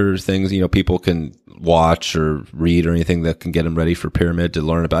 any other things, people can watch or read or anything that can get them ready for pyramid to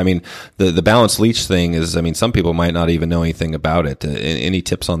learn about? I mean, the balanced leech thing is, I mean, some people might not even know anything about it. Any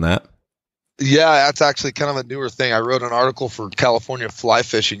tips on that? Yeah, that's actually kind of a newer thing. I wrote an article for California Fly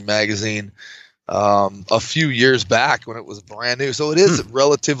Fishing magazine a few years back when it was brand new. So it is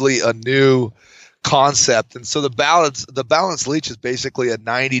relatively a new concept. And so the balanced leech is basically a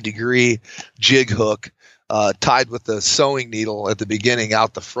 90-degree jig hook tied with a sewing needle at the beginning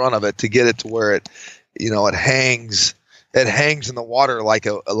out the front of it to get it to where it hangs in the water like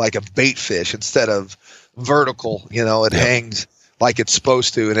a bait fish instead of vertical. It hangs like it's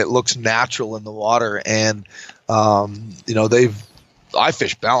supposed to, and it looks natural in the water. And I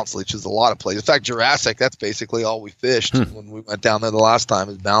fish balance leeches a lot of places. In fact, Jurassic, that's basically all we fished when we went down there the last time,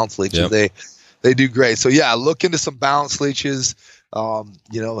 is balance leeches. Yep. They do great. So yeah, look into some balance leeches. Where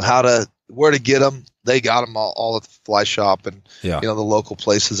to get them. They got them all at the fly shop and the local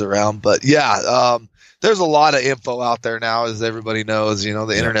places around. But there's a lot of info out there now, as everybody knows. The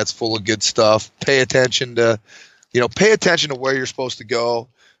internet's full of good stuff. Pay attention to where you're supposed to go.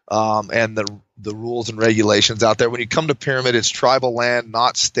 And the rules and regulations out there. When you come to Pyramid, it's tribal land,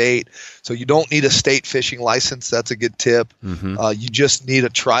 not state. So you don't need a state fishing license. That's a good tip. Mm-hmm. You just need a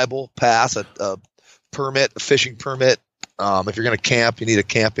tribal pass, a permit, a fishing permit. If you're going to camp, you need a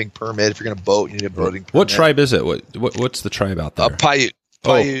camping permit. If you're going to boat, you need a boating permit. What tribe is it? What's the tribe out there? Paiute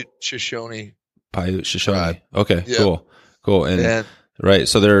Shoshone. Paiute Shoshone. Okay, yeah. Cool. And right,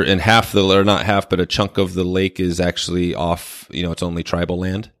 so they're in not half, but a chunk of the lake is actually off. It's only tribal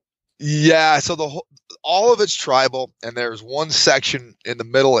land. Yeah, so all of it's tribal, and there's one section in the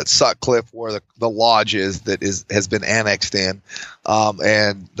middle at Sutcliffe where the lodge has been annexed in,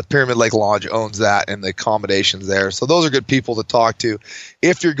 and the Pyramid Lake Lodge owns that and the accommodations there. So those are good people to talk to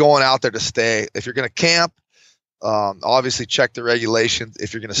if you're going out there to stay. If you're going to camp, obviously check the regulations.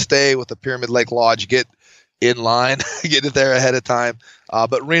 If you're going to stay with the Pyramid Lake Lodge, get in line, get it there ahead of time.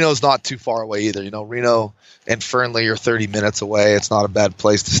 But Reno's not too far away either. Reno and Fernley are 30 minutes away. It's not a bad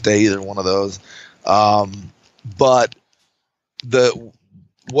place to stay, either one of those. But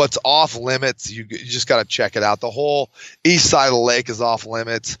what's off limits, you just got to check it out. The whole east side of the lake is off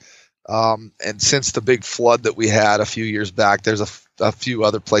limits. And since the big flood that we had a few years back, there's a few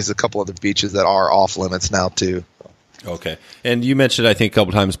other places, a couple other beaches that are off limits now too. Okay. And you mentioned, I think, a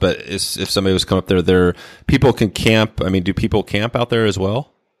couple times, but if somebody was coming up there, people can camp. I mean, do people camp out there as well?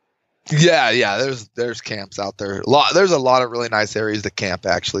 Yeah. There's camps out there. There's a lot of really nice areas to camp.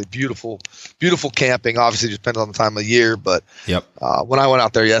 Actually, beautiful camping. Obviously, just depends on the time of year. But when I went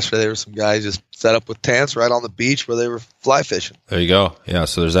out there yesterday, there were some guys just set up with tents right on the beach where they were fly fishing. There you go. Yeah.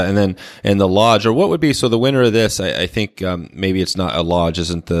 So there's that, and then the lodge, or what would be the winner of this? I think maybe it's not a lodge,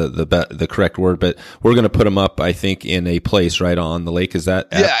 isn't the correct word, but we're going to put them up. I think in a place right on the lake. Is that?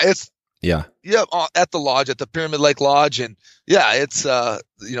 Yeah. At the lodge, at the Pyramid Lake Lodge. And it's,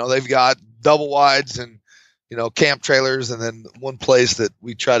 they've got double wides and, camp trailers. And then one place that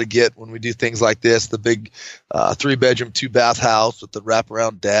we try to get when we do things like this, the big 3-bedroom, 2-bath house with the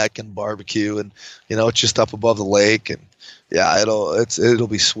wraparound deck and barbecue. And, it's just up above the lake. And it'll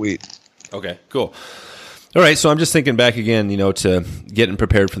be sweet. Okay, cool. All right, so I'm just thinking back again, to getting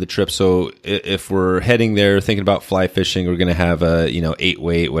prepared for the trip. So if we're heading there, thinking about fly fishing, we're going to have a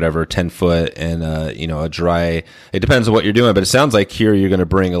 8-weight, whatever, 10-foot, and a dry. It depends on what you're doing, but it sounds like here you're going to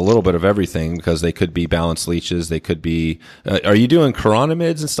bring a little bit of everything because they could be balanced leeches, they could be. Are you doing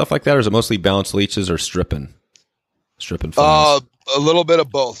chironomids and stuff like that, or is it mostly balanced leeches or stripping flies? A little bit of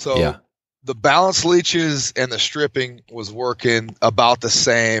both. So the balanced leeches and the stripping was working about the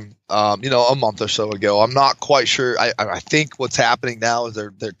same. A month or so ago. I'm not quite sure. I think what's happening now is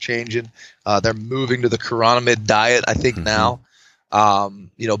they're changing. They're moving to the chironomid diet, I think now.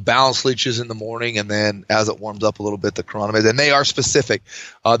 Balanced leeches in the morning, and then as it warms up a little bit, the chironomid. And they are specific.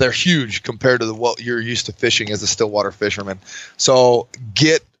 They're huge compared to what you're used to fishing as a stillwater fisherman. So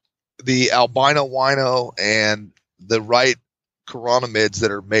get the albino wino and the right chironomids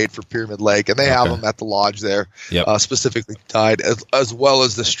that are made for Pyramid Lake, and they have them at the lodge there, specifically tied, as well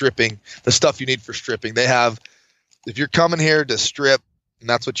as the stripping, the stuff you need for stripping. They have, if you're coming here to strip and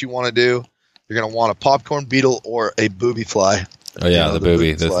that's what you want to do, you're going to want a popcorn beetle or a booby fly. Oh yeah, the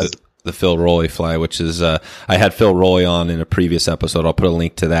booby, the Phil Rowley fly, which is I had Phil Rowley on in a previous episode. I'll put a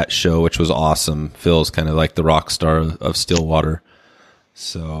link to that show, which was awesome. Phil's kind of like the rock star of Stillwater.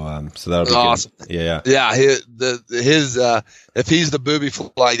 So that'll be awesome. Good. Yeah. His if he's the booby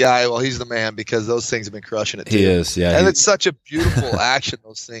fly guy, well, he's the man, because those things have been crushing it too. He is, yeah. And it's such a beautiful action,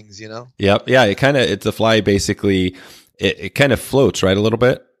 those things, Yep. Yeah. It's a fly basically. It kind of floats, right, a little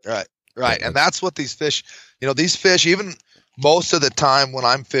bit. Right. And that's what these fish, even most of the time when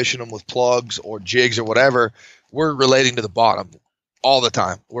I'm fishing them with plugs or jigs or whatever, we're relating to the bottom all the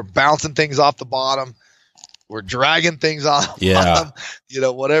time. We're bouncing things off the bottom. We're dragging things off the bottom,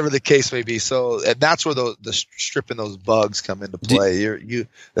 whatever the case may be. So, and that's where the stripping those bugs come into play. And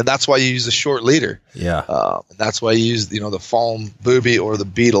that's why you use a short leader. Yeah. And that's why you use, the foam booby or the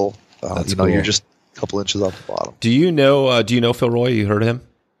beetle. Cool. You're just a couple inches off the bottom. Do you know Phil Roy? You heard of him?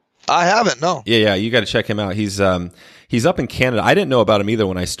 I haven't, no. Yeah, you got to check him out. He's up in Canada. I didn't know about him either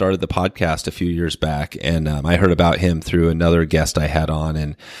when I started the podcast a few years back, and I heard about him through another guest I had on.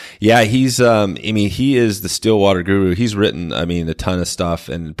 And yeah, he's he is the Stillwater guru. He's written a ton of stuff.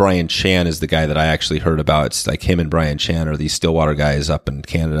 And Brian Chan is the guy that I actually heard about. It's like him and Brian Chan are these Stillwater guys up in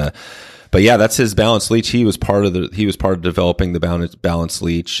Canada. But yeah, that's his balanced leech. He was part of developing the balanced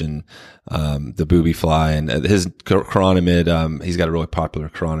leech and the booby fly, and his chironomid. He's got a really popular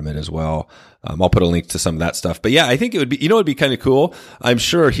chironomid as well. I'll put a link to some of that stuff. But yeah, I think it would be, it'd be kind of cool. I'm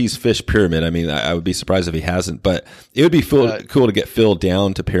sure he's fished pyramid. I would be surprised if he hasn't, but it would be cool to get Phil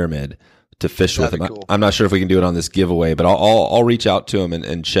down to pyramid to fish with him. Cool. I'm not sure if we can do it on this giveaway, but I'll reach out to him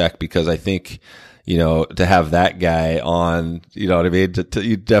and check, because I think, to have that guy on, you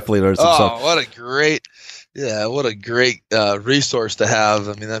definitely learn some stuff. Oh, what a great resource to have.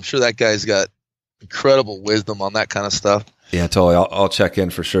 I'm sure that guy's got incredible wisdom on that kind of stuff. Yeah, totally. I'll check in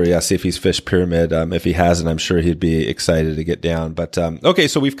for sure. Yeah, see if he's fished pyramid. If he hasn't, I'm sure he'd be excited to get down. But okay,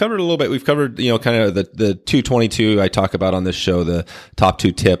 so we've covered a little bit. We've covered, kind of the 222 I talk about on this show, the top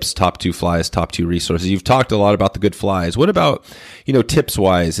 2 tips, top 2 flies, top 2 resources. You've talked a lot about the good flies. What about, tips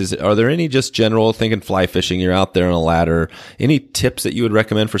wise? Are there any just general thinking fly fishing? You're out there on a ladder. Any tips that you would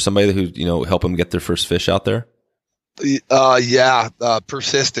recommend for somebody who, help them get their first fish out there?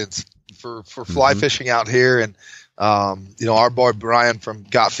 Persistence for fly fishing out here. And our boy Brian from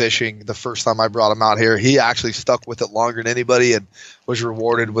Got Fishing, the first time I brought him out here, he actually stuck with it longer than anybody and was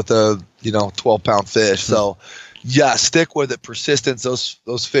rewarded with a 12-pound fish. So yeah, stick with it. Persistence.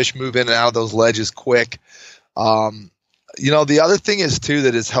 Those fish move in and out of those ledges quick. The other thing is too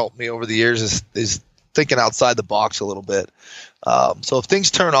that has helped me over the years is thinking outside the box a little bit. So if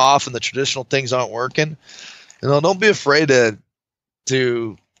things turn off and the traditional things aren't working, don't be afraid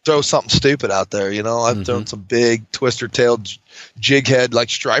to throw something stupid out there. I've thrown some big twister-tailed jig head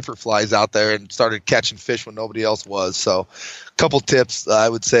like striper flies out there and started catching fish when nobody else was. So a couple tips I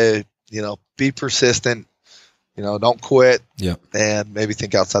would say, be persistent, don't quit, and maybe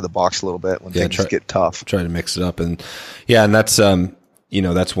think outside the box a little bit when things get tough. Try to mix it up. And that's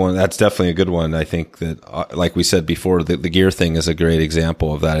that's definitely a good one. I think that, like we said before, the gear thing is a great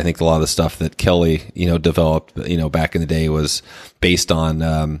example of that. I think a lot of the stuff that Kelly, developed, back in the day was based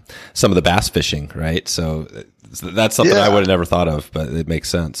on, some of the bass fishing, right? So that's something I would have never thought of, but it makes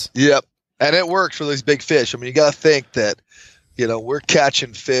sense. Yep. And it works for these big fish. You got to think that, we're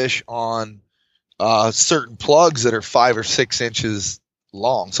catching fish on, certain plugs that are 5 or 6 inches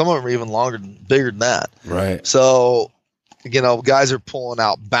long. Some of them are even bigger than that. Right. So, guys are pulling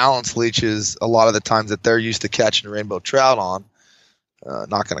out balance leeches a lot of the times that they're used to catching rainbow trout on.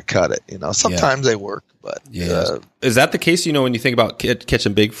 Not going to cut it. Sometimes they work, but is that the case? When you think about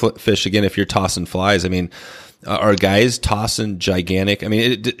catching big fish again, if you're tossing flies, are guys tossing gigantic?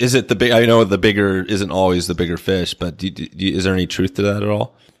 Is it the big? I know the bigger isn't always the bigger fish, but is there any truth to that at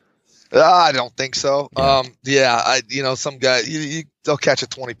all? I don't think so. Some guy they'll catch a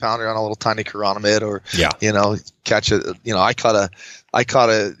 20-pounder on a little tiny chironomid, or catch a I caught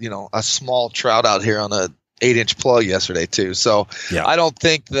a small trout out here on a 8-inch plug yesterday too. So I don't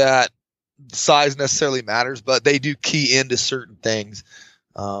think that size necessarily matters, but they do key into certain things.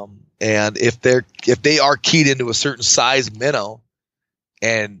 And if they are keyed into a certain size minnow,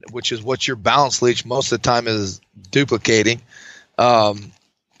 and which is what your balance leech most of the time is duplicating. I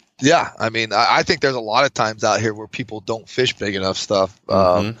think there's a lot of times out here where people don't fish big enough stuff.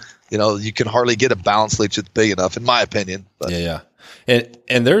 You can hardly get a balance leech that's big enough, in my opinion. But. Yeah.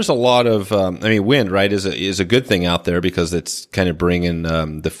 And there's a lot of, wind, right, is a good thing out there because it's kind of bringing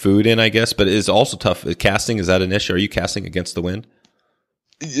the food in, I guess, but it's also tough. Casting, is that an issue? Are you casting against the wind?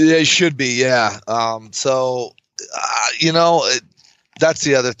 Yeah, it should be, yeah. That's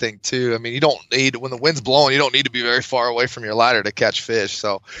the other thing too. You don't need, when the wind's blowing, you don't need to be very far away from your ladder to catch fish.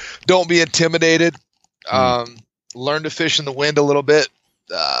 So don't be intimidated. Learn to fish in the wind a little bit.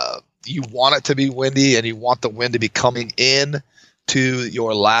 You want it to be windy, and you want the wind to be coming in to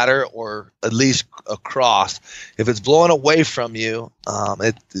your ladder, or at least across. If it's blowing away from you,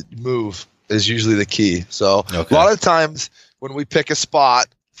 move is usually the key. So a lot of times when we pick a spot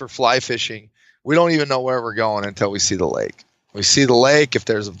for fly fishing, we don't even know where we're going until we see the lake. We see the lake. If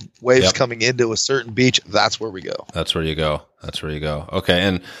there's waves coming into a certain beach, that's where we go. That's where you go. Okay.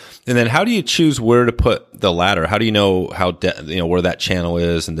 And then how do you choose where to put the ladder? How do you know where that channel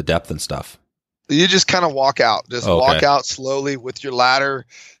is and the depth and stuff? You just kind of walk out. Walk out slowly with your ladder,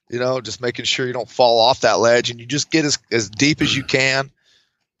 just making sure you don't fall off that ledge, and you just get as deep as you can.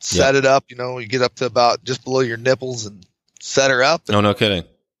 Set it up, you get up to about just below your nipples and set her up. No kidding.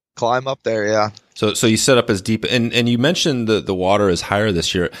 Climb up there, yeah. So you set up as deep, and you mentioned the water is higher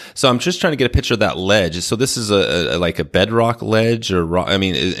this year. So I'm just trying to get a picture of that ledge. So this is like a bedrock ledge, or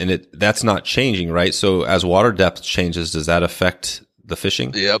that's not changing, right? So as water depth changes, does that affect the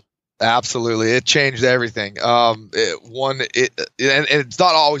fishing? Yep, absolutely. It changed everything. And it's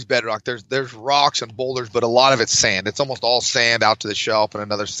not always bedrock. There's rocks and boulders, but a lot of it's sand. It's almost all sand out to the shelf and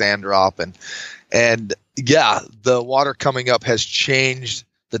another sand drop, and yeah, the water coming up has changed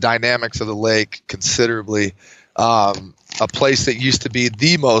the dynamics of the lake considerably. A place that used to be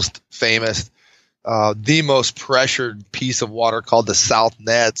the most famous, the most pressured piece of water called the South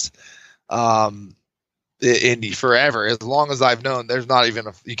Nets, in forever, as long as I've known, there's not even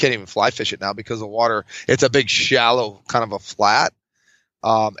you can't even fly fish it now because the water, it's a big shallow kind of a flat.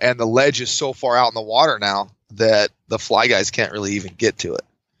 And the ledge is so far out in the water now that the fly guys can't really even get to it.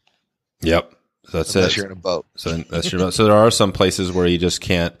 Yep. That's unless you're in a boat. So that's your boat. So there are some places where you just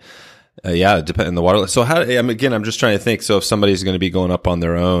can't. Depend on the water. So I'm just trying to think. So if somebody's going to be going up on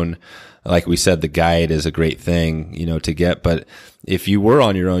their own, like we said, the guide is a great thing, to get. But if you were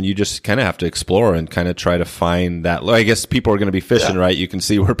on your own, you just kind of have to explore and kind of try to find that. I guess people are going to be fishing, right? You can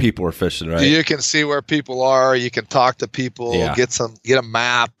see where people are fishing, right? You can see where people are. You can talk to people. Get a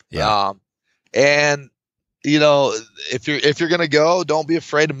map. Yeah. And if you're going to go, don't be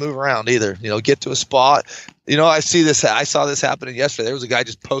afraid to move around either. Get to a spot. I saw this happening yesterday. There was a guy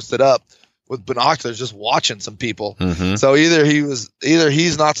just posted up with binoculars just watching some people. Mm-hmm. So either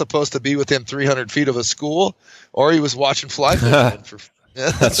he's not supposed to be within 300 feet of a school, or he was watching fly fishing.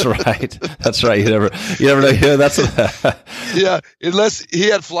 That's right. You never know. Yeah, unless he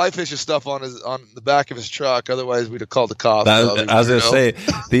had fly fishing stuff on the back of his truck. Otherwise, we'd have called the cops. I was going to say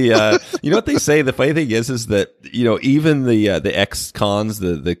you know what they say. The funny thing is that even the ex-cons,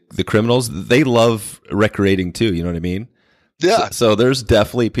 the criminals, they love recreating too. You know what I mean? Yeah. So there's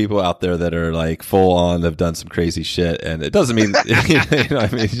definitely people out there that are like full on. They've done some crazy shit, and it doesn't mean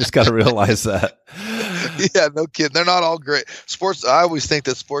you just got to realize that. Yeah, no kidding. They're not all great. I always think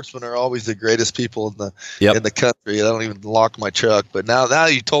that sportsmen are always the greatest people in the country. I don't even lock my truck. But now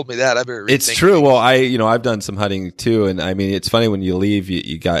you told me that, I better rethink. It's true. Well, I've done some hunting too, and I mean, it's funny when you leave,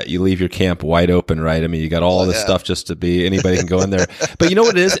 you leave your camp wide open, right? I mean, you got all this stuff just to be anybody can go in there. But you know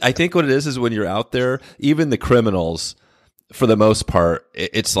what it is? I think what it is when you're out there, even the criminals, for the most part,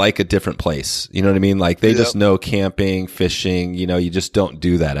 it's like a different place. You know what I mean? Like they just know camping, fishing, you just don't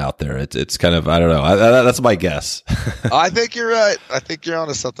do that out there. It's kind of, I don't know. That's my guess. I think you're right. I think you're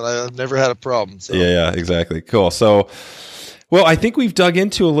onto something. I've never had a problem. So. Yeah, exactly. Cool. So, well, I think we've dug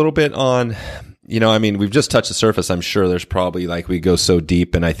into a little bit on, we've just touched the surface. I'm sure there's probably we go so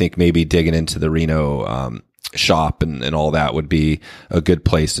deep, and I think maybe digging into the Reno, shop and all that would be a good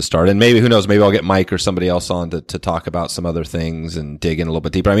place to start. And maybe, who knows, maybe I'll get Mike or somebody else on to talk about some other things and dig in a little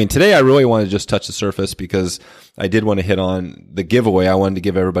bit deeper. I mean, today I really want to just touch the surface because I did want to hit on the giveaway. I wanted to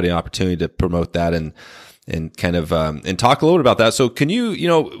give everybody an opportunity to promote that and kind of, and talk a little bit about that. So can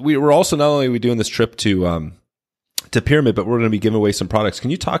you, we were also, not only are we doing this trip to Pyramid, but we're going to be giving away some products.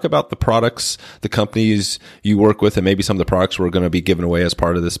 Can you talk about the products, the companies you work with, and maybe some of the products we're going to be giving away as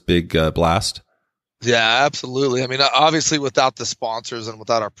part of this big blast? Yeah, absolutely. I mean, obviously without the sponsors and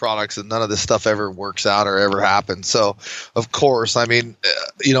without our products, and none of this stuff ever works out or ever happens. So of course, I mean,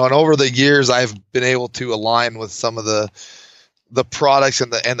 and over the years, I've been able to align with some of the products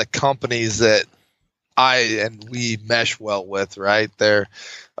and the companies that we mesh well with, right? They're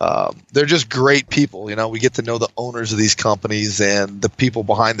just great people. We get to know the owners of these companies and the people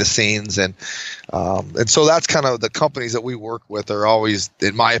behind the scenes. And so that's kind of the companies that we work with are always,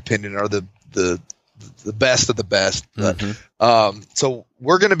 in my opinion, are the best of the best. Mm-hmm. So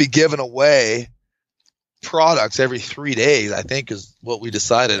we're going to be giving away products every 3 days, I think is what we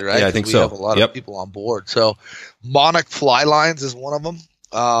decided, right? Yeah, I think we so. have a lot of people on board. So Monarch Fly Lines is one of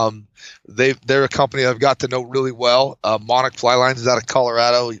them. They're a company I've got to know really well. Monarch Fly Lines is out of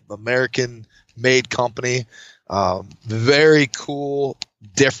Colorado, American made company. Very cool,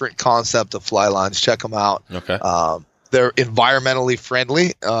 different concept of fly lines. Check them out. Okay. They're environmentally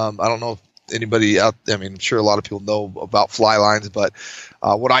friendly. I don't know if anybody out there, I mean, I'm sure a lot of people know about fly lines, but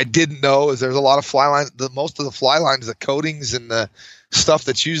what I didn't know is there's a lot of fly lines. Most of the fly lines, the coatings and the stuff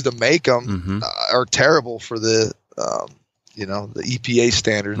that's used to make them are terrible for the the EPA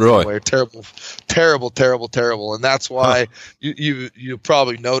standards. Really? Anyway, terrible. And that's why you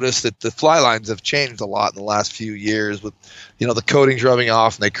probably noticed that the fly lines have changed a lot in the last few years with, the coatings rubbing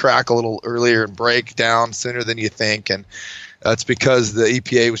off and they crack a little earlier and break down sooner than you think. And that's because the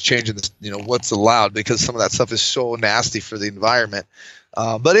EPA was changing what's allowed, because some of that stuff is so nasty for the environment.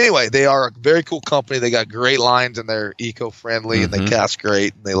 But anyway, they are a very cool company. They got great lines and they're eco-friendly and they cast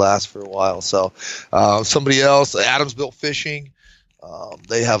great and they last for a while. So somebody else, Adams Built Fishing,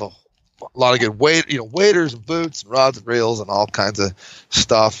 they have a lot of good waders and boots and rods and reels and all kinds of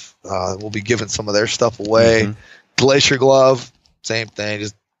stuff. We'll be giving some of their stuff away. Glacier Glove, same thing,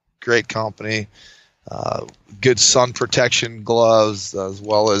 just great company. Good sun protection gloves, as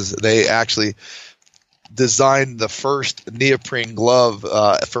well as they actually designed the first neoprene glove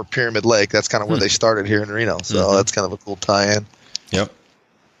for Pyramid Lake. That's kind of where they started here in Reno. So that's kind of a cool tie-in. Yep.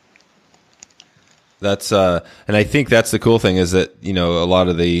 That's and I think that's the cool thing is that a lot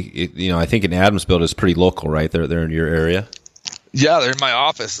of I think in Adams Built is pretty local, right? They're in your area. Yeah, they're in my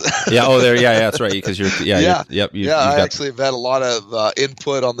office. Yeah. Oh, there. Yeah, that's right. Because you're. Yeah. I actually have had a lot of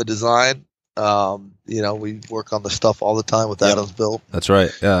input on the design. We work on the stuff all the time with Adams Built. That's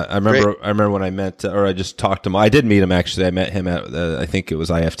right. Yeah, I remember when I met, or I just talked to him. I did meet him actually. I met him at I think it was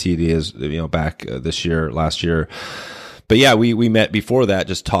IFTD back last year. But yeah, we met before that,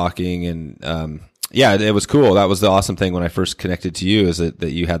 just talking, and it was cool. That was the awesome thing when I first connected to you, is that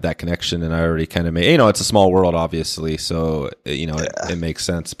you had that connection, and I already kind of made, it's a small world, obviously, so it makes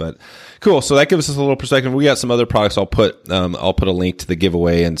sense. But cool. So that gives us a little perspective. We got some other products. I'll put a link to the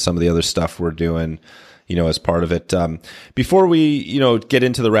giveaway and some of the other stuff we're doing, as part of it. Before we, get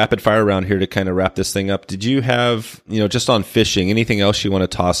into the rapid fire round here to kind of wrap this thing up, did you have, just on fishing, anything else you want to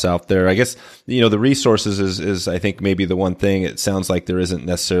toss out there? I guess, the resources is I think maybe the one thing. It sounds like there isn't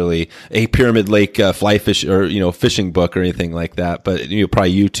necessarily a Pyramid Lake fly fish or, fishing book or anything like that, but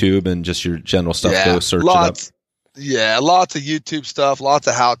probably YouTube and just your general stuff. Go search it up. Yeah, lots of YouTube stuff, lots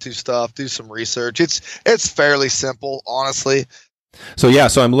of how-to stuff. Do some research. It's fairly simple, honestly. So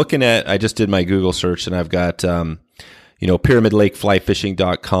I'm looking at, I just did my Google search and I've got,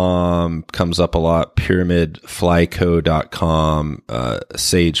 pyramidlakeflyfishing.com comes up a lot, pyramidflyco.com,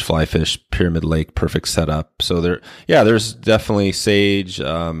 Sage Flyfish, Pyramid Lake, perfect setup. So there's definitely Sage,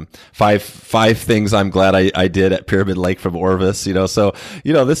 five things I'm glad I did at Pyramid Lake from Orvis, so,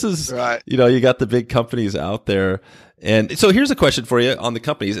 this is, right. You got the big companies out there. And so here's a question for you on the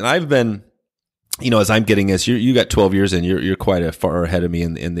companies. And I've been, as I'm getting this, you got 12 years in, you're quite a far ahead of me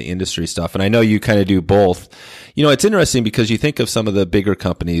in the industry stuff. And I know you kind of do both. It's interesting because you think of some of the bigger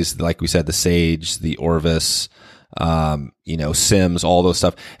companies, like we said, the Sage, the Orvis, Sims, all those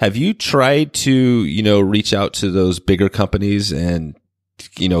stuff. Have you tried to, reach out to those bigger companies and,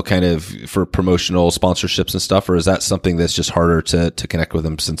 kind of for promotional sponsorships and stuff? Or is that something that's just harder to connect with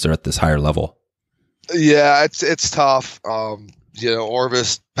them since they're at this higher level? Yeah, it's tough.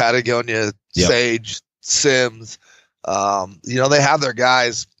 Orvis, Patagonia, Sage, Sims, they have their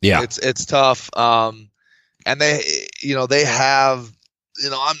guys. Yeah. It's tough. And they have,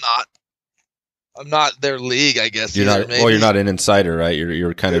 I'm not their league, I guess. You're not an insider, right?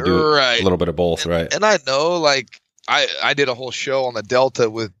 You're kind of doing a little bit of both, right? And I know, I did a whole show on the Delta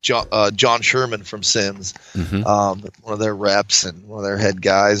with John Sherman from Sims, one of their reps and one of their head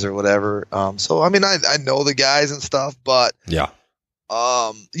guys or whatever. So, I mean, I know the guys and stuff, but yeah.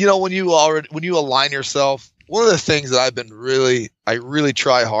 When you align yourself, one of the things that I really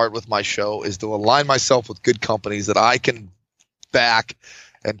try hard with my show is to align myself with good companies that I can back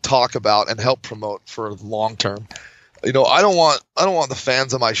and talk about and help promote for the long term. I don't want the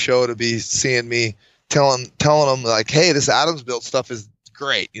fans of my show to be seeing me telling them like, hey, this Adams Built stuff is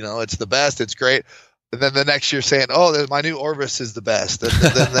great. It's the best. It's great. And then the next year saying, oh, my new Orvis is the best. And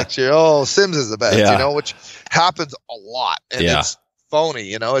then next year, oh, Sims is the best, which happens a lot. And it's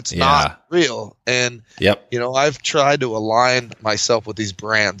phony, it's not real. And, I've tried to align myself with these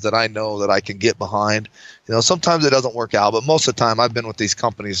brands that I know that I can get behind. Sometimes it doesn't work out, but most of the time I've been with these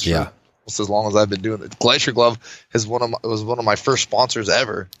companies for almost as long as I've been doing it. Glacier Glove was one of my first sponsors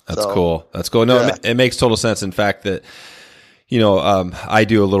ever. That's cool. That's cool. No, it makes total sense. In fact, that I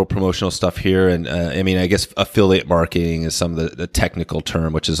do a little promotional stuff here, and I guess affiliate marketing is some of the technical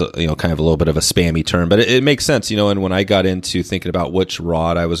term, which is kind of a little bit of a spammy term, but it makes sense, and when I got into thinking about which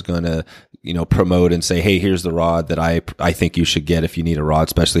rod I was going to promote and say, hey, here's the rod that I think you should get if you need a rod,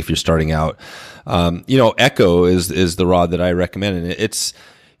 especially if you're starting out. Echo is the rod that I recommend, and it's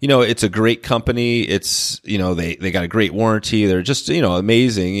it's a great company. It's, they got a great warranty. They're just,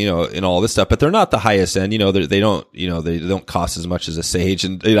 amazing, in all this stuff, but they're not the highest end. They don't cost as much as a Sage.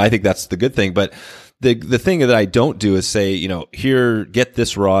 And I think that's the good thing. But the thing that I don't do is say, here, get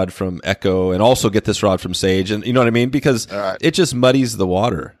this rod from Echo and also get this rod from Sage. And you know what I mean? Because it just muddies the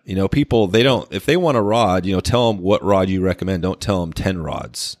water. People, if they want a rod, tell them what rod you recommend. Don't tell them 10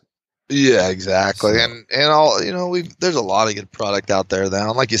 rods. Yeah, exactly. And there's a lot of good product out there now.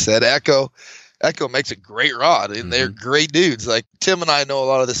 And like you said, Echo makes a great rod, and they're great dudes. Like Tim and I know a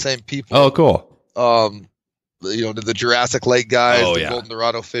lot of the same people. Oh, cool. The Jurassic Lake guys, Golden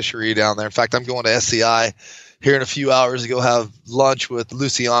Dorado fishery down there. In fact, I'm going to SCI here in a few hours to go have lunch with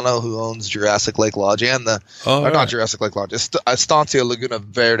Luciano, who owns Jurassic Lake Lodge and not Jurassic Lake Lodge, Estancia Laguna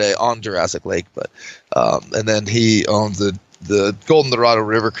Verde on Jurassic Lake, but and then he owns the Golden Dorado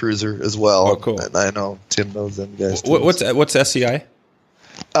River Cruiser as well. Oh, cool. And I know Tim knows them guys too. What's SCI?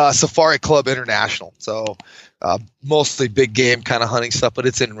 Safari Club International. So mostly big game kind of hunting stuff, but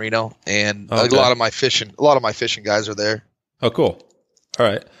it's in Reno, and a lot of my fishing guys are there. Oh, cool. All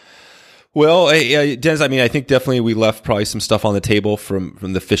right. Well, Dennis, I think definitely we left probably some stuff on the table from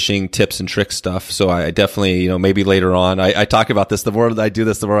the fishing tips and tricks stuff. So I definitely, maybe later on, I talk about this. The more that I do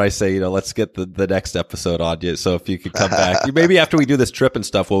this, the more I say, let's get the next episode on you. So if you could come back, maybe after we do this trip and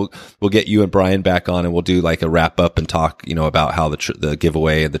stuff, we'll get you and Brian back on, and we'll do like a wrap up and talk, about how the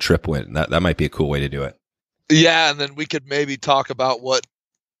giveaway and the trip went. And that might be a cool way to do it. Yeah, and then we could maybe talk about what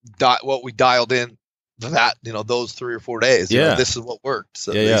we dialed in that those 3 or 4 days. This is what worked.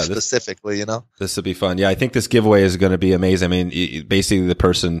 So specifically, this would be fun. Yeah, I think this giveaway is going to be amazing. Basically, the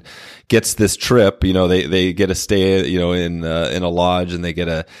person gets this trip. They get to stay in a lodge, and they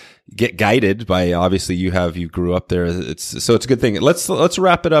get guided by, obviously you grew up there. It's a good thing. Let's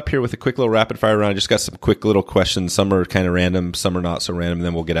wrap it up here with a quick little rapid fire round. I just got some quick little questions. Some are kind of random, some are not so random, and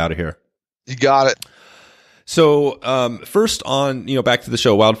then we'll get out of here. You got it. So, first on, back to the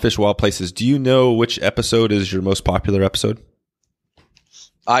show, Wild Fish, Wild Places. Do you know which episode is your most popular episode?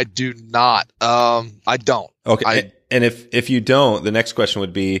 I do not. I don't. Okay. And if you don't, the next question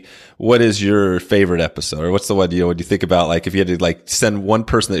would be, what is your favorite episode? Or what's the one, when you think about, like, if you had to send one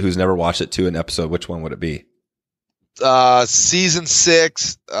person who's never watched it to an episode, which one would it be? Season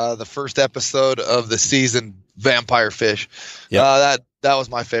 6, the first episode of the season, Vampire Fish. Yep. That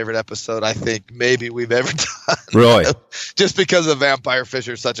was my favorite episode I think maybe we've ever done. Really? Just because the vampire fish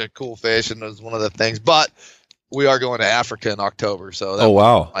are such a cool fish, and it was one of the things. But we are going to Africa in October, so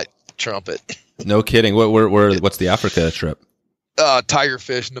that might trump it. No kidding. What's the Africa trip?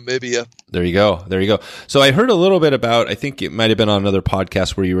 Tigerfish, Namibia. There you go. So I heard a little bit about, I think it might have been on another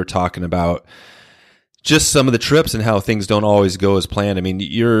podcast where you were talking about just some of the trips and how things don't always go as planned.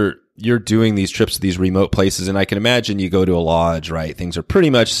 You're doing these trips to these remote places, and I can imagine you go to a lodge, right? Things are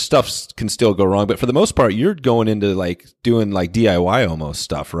pretty much, stuff can still go wrong, but for the most part, you're going into doing DIY almost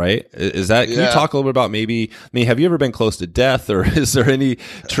stuff, right? Is that, can you talk a little bit about have you ever been close to death, or is there any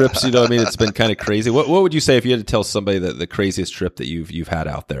trips, it's been kind of crazy? What would you say if you had to tell somebody the craziest trip that you've had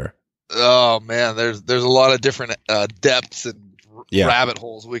out there? Oh man, there's a lot of different depths and rabbit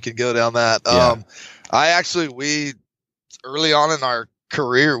holes we could go down that. We early on in our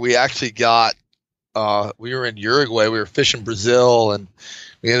career, we actually got we were in Uruguay. We were fishing Brazil, and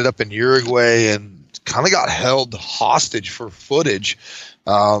we ended up in Uruguay and kind of got held hostage for footage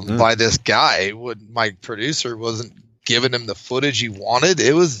by this guy. My producer wasn't giving him the footage he wanted.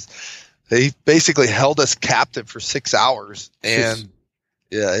 They basically held us captive for 6 hours, and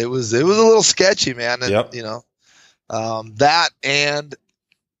it was a little sketchy, man. And that, and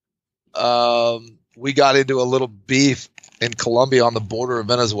we got into a little beef in Colombia on the border of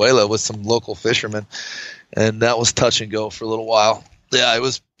Venezuela with some local fishermen, and that was touch and go for a little while. Yeah, it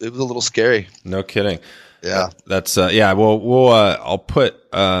was a little scary. No kidding. Yeah, that's we'll I'll put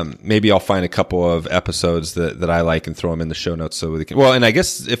maybe I'll find a couple of episodes that I like and throw them in the show notes so they can. Well, and I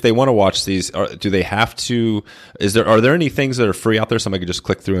guess if they want to watch these, do they have to? Are there any things that are free out there? Somebody could just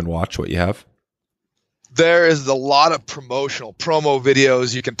click through and watch what you have. There is a lot of promo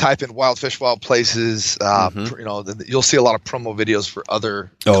videos. You can type in Wild Fish, Wild Places. You'll see a lot of promo videos for other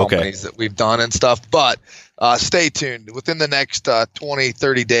companies that we've done and stuff. But stay tuned. Within the next 20,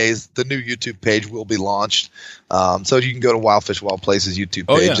 30 days, the new YouTube page will be launched. So you can go to Wild Fish, Wild Places YouTube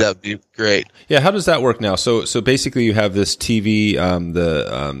page. That would be great. Yeah, how does that work now? So basically you have this TV,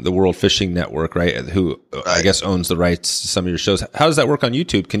 the World Fishing Network, right? Who I guess owns the rights to some of your shows. How does that work on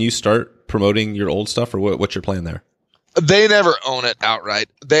YouTube? Can you start promoting your old stuff, or what's your plan there? They never own it outright.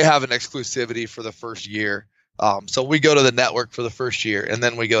 They have an exclusivity for the first year. So we go to the network for the first year, and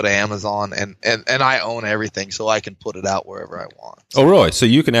then we go to Amazon, and I own everything, so I can put it out wherever I want. So, oh, really? So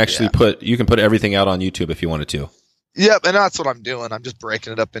you can actually put everything out on YouTube if you wanted to. Yep, and that's what I'm doing. I'm just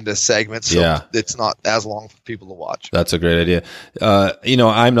breaking it up into segments so it's not as long for people to watch. That's a great idea.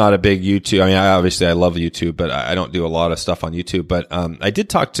 I'm not a big YouTube. I mean, I love YouTube, but I don't do a lot of stuff on YouTube. But I did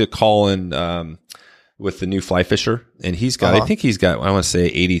talk to Colin with the new Fly Fisher, and he's got, I think he's got, I want to say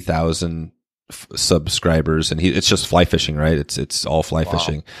 80,000 subscribers, and it's just fly fishing, right? It's all fly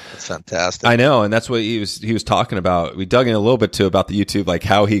fishing. That's fantastic. I know, and that's what he was talking about. We dug in a little bit too about the YouTube, like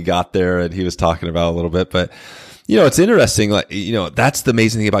how he got there, and he was talking about a little bit, but. It's interesting. Like, that's the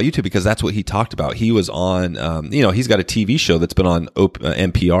amazing thing about YouTube, because that's what he talked about. He was on, he's got a TV show that's been on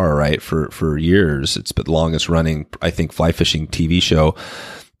NPR, right, for years. It's been the longest running, I think, fly fishing TV show.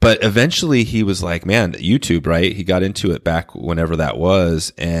 But eventually he was like, man, YouTube, right? He got into it back whenever that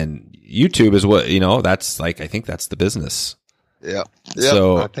was. And YouTube is what, that's like, I think that's the business. Yeah.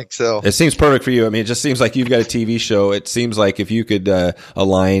 So I think so. It seems perfect for you. I mean, it just seems like you've got a TV show. It seems like if you could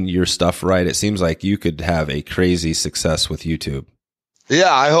align your stuff right, it seems like you could have a crazy success with YouTube.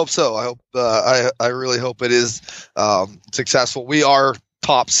 Yeah, I hope so. I hope I really hope it is successful. We are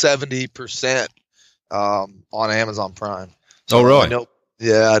top 70% on Amazon Prime. So oh, really?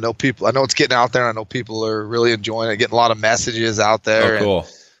 I know people. I know it's getting out there. I know people are really enjoying it. Getting a lot of messages out there. Oh, cool.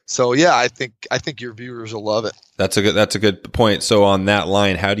 So yeah, I think your viewers will love it. That's a good point. So on that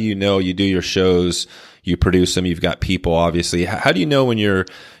line, how do you know you do your shows, you produce them, you've got people, obviously. How do you know when you're,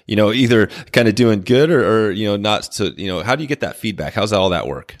 either kind of doing good or not? So, how do you get that feedback? How's all that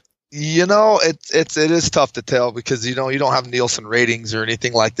work? It is tough to tell because, you don't have Nielsen ratings or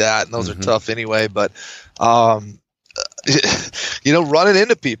anything like that. And those are tough anyway, but, running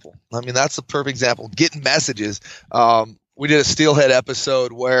into people. I mean, that's a perfect example. Getting messages. We did a steelhead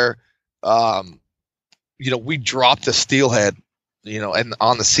episode where, we dropped a steelhead, and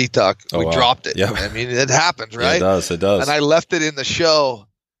on the sea tuck, we dropped it. Yep. I mean, it happens, right? Yeah, it does. And I left it in the show.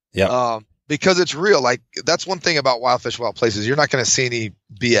 Yeah. Because it's real. Like, that's one thing about Wild Fish, Wild Places. You're not going to see any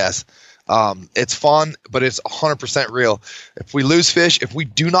BS. It's fun, but it's 100% real. If we lose fish, if we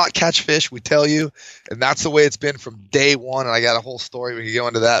do not catch fish, we tell you, and that's the way it's been from day one. And I got a whole story. We can go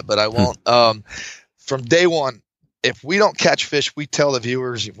into that, but I won't. From day one, if we don't catch fish, we tell the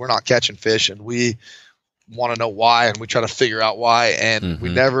viewers we're not catching fish, and we want to know why, and we try to figure out why, and we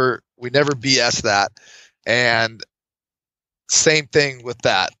never BS that. And same thing with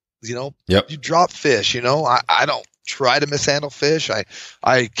that, You drop fish, I don't try to mishandle fish.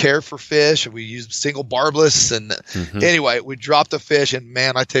 I care for fish, and we use single barbless, and anyway, we dropped the fish, and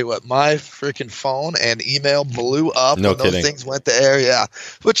man, I tell you what, my freaking phone and email blew up when those things went to air. Yeah,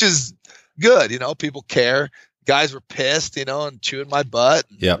 which is good. People care. Guys were pissed, and chewing my butt.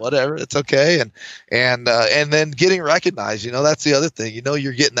 Whatever, it's okay. And then getting recognized. That's the other thing.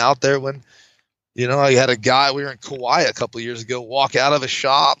 You're getting out there when, I had a guy. We were in Kauai a couple of years ago. Walk out of a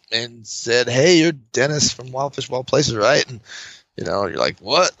shop and said, "Hey, you're Denis from Wild Fish, Wild Places, right?" And you're like,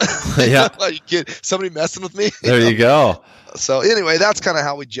 "What?" Yeah, you get somebody messing with me. There you go. So anyway, that's kind of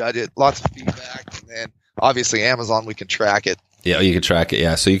how we judge it. Lots of feedback, and then obviously Amazon, we can track it. Yeah, you can track it.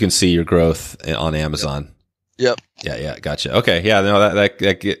 Yeah, so you can see your growth on Amazon. Yep. Yeah. Gotcha. Okay. Yeah. No,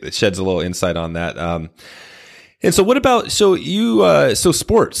 that sheds a little insight on that. And so what about, so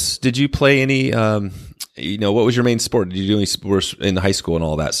sports, did you play any, what was your main sport? Did you do any sports in high school and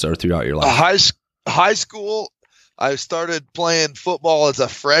all that, or throughout your life? High school, I started playing football as a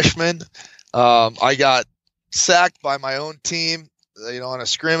freshman. I got sacked by my own team, on a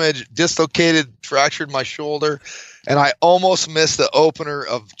scrimmage, fractured my shoulder, and I almost missed the opener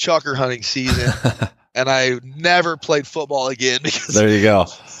of chucker hunting season. And I never played football again because there you go.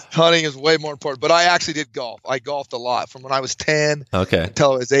 Hunting is way more important. But I actually did golf. I golfed a lot from when I was 10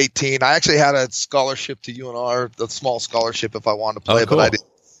 until I was 18. I actually had a scholarship to UNR, a small scholarship if I wanted to play, cool. But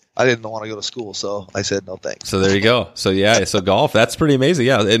I didn't want to go to school, so I said no thanks. So there you go. So so golf, that's pretty amazing.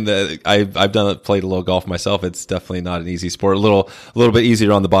 Yeah, and I've played a little golf myself. It's definitely not an easy sport. A little bit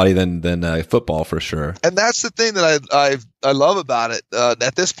easier on the body than football for sure. And that's the thing that I love about it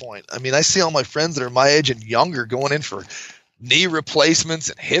at this point. I mean, I see all my friends that are my age and younger going in for knee replacements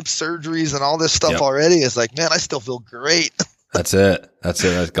and hip surgeries and all this stuff already. It's like, man, I still feel great. That's it.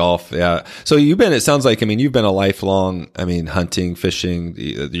 That's golf. Yeah. So it sounds like, you've been a lifelong, hunting, fishing,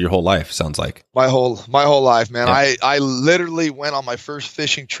 your whole life, sounds like. My whole life, man. Yeah. I literally went on my first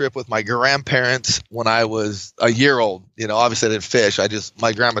fishing trip with my grandparents when I was a year old. Obviously I didn't fish.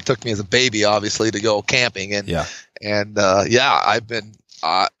 My grandma took me as a baby, obviously, to go camping. And, I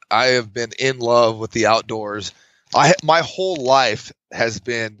have been in love with the outdoors. My whole life has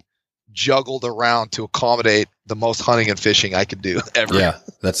been juggled around to accommodate the most hunting and fishing I could do ever. Yeah,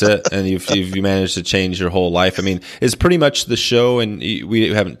 that's it. And you've managed to change your whole life. I mean, it's pretty much the show, and we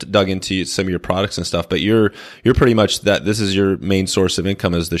haven't dug into some of your products and stuff, but you're pretty much that. This is your main source of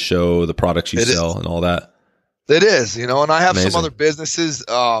income, is the show, the products you sell, and all that. It is, and I have Amazing. some other businesses.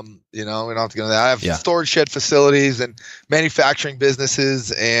 We don't have to go into that. I have storage shed facilities and manufacturing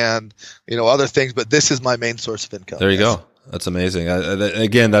businesses, and other things. But this is my main source of income. There you go. That's amazing.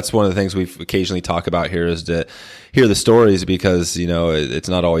 Again, that's one of the things we occasionally talk about here, is to hear the stories, because it's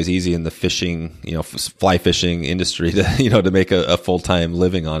not always easy in the fishing, fly fishing industry to to make a full-time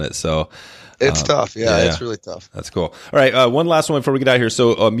living on it. So it's tough. Yeah, it's really tough. That's cool. All right, one last one before we get out of here.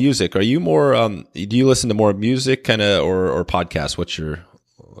 So music. Are you more? Do you listen to more music kind of or podcasts? What's your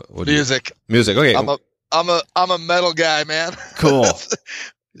music? Music. Okay. I'm a metal guy, man. Cool.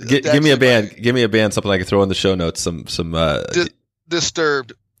 Give me a band. Give me a band. Something I can throw in the show notes. Some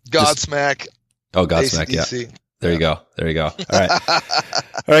Disturbed, Godsmack. Oh, Godsmack. AC/DC. Yeah. There you go. All right. All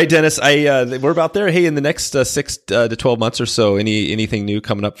right, Dennis. We're about there. Hey, in the next 6 to 12 months or so, anything new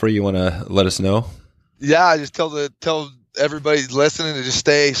coming up for you? You want to let us know? Yeah, I just tell everybody listening to just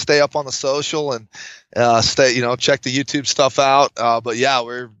stay up on the social and check the YouTube stuff out. But yeah,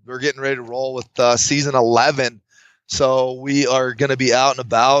 we're getting ready to roll with season 11. So we are going to be out and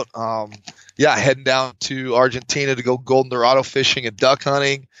about, heading down to Argentina to go golden dorado fishing and duck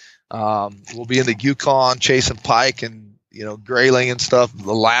hunting. We'll be in the Yukon chasing pike and, grayling and stuff.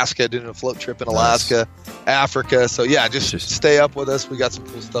 Alaska, doing a float trip in Alaska, Africa. So yeah, just stay up with us. We got some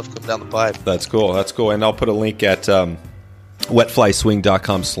cool stuff coming down the pipe. That's cool. And I'll put a link at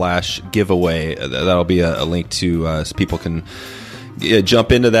wetflyswing.com/giveaway. That'll be a link to so people can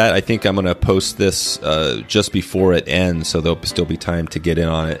jump into that. I think I'm going to post this just before it ends, so there'll still be time to get in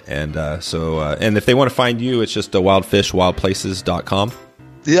on it. And and if they want to find you, it's just wildfishwildplaces.com.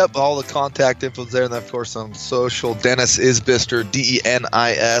 Yep, all the contact info's there, and then of course on social, Denis Isbister,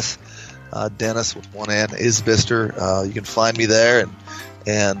 DENIS, Denis with one N, Isbister. You can find me there,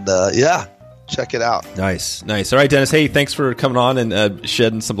 and check it out. Nice. All right, Dennis. Hey, thanks for coming on and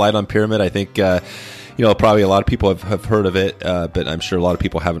shedding some light on Pyramid. I think probably a lot of people have heard of it, but I'm sure a lot of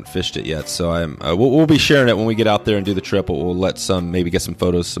people haven't fished it yet. So we'll be sharing it when we get out there and do the trip. We'll let maybe get some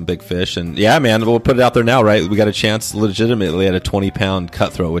photos, some big fish, and yeah, man, we'll put it out there now, right? We got a chance legitimately at a 20-pound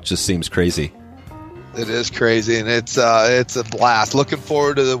cutthroat, which just seems crazy. It is crazy, and it's a blast. Looking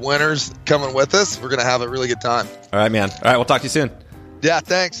forward to the winners coming with us. We're gonna have a really good time. All right, man. All right, we'll talk to you soon. Yeah,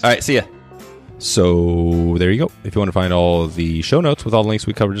 thanks. All right, see ya. So there you go. If you want to find all the show notes with all the links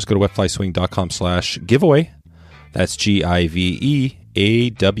we covered, just go to wetflyswing.com/giveaway. That's GIVEAWAY.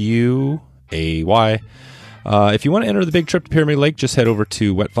 If you want to enter the big trip to Pyramid Lake, just head over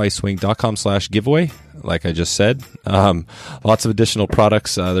to wetflyswing.com/giveaway. Like I just said, lots of additional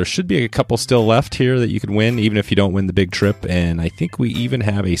products. There should be a couple still left here that you can win, even if you don't win the big trip. And I think we even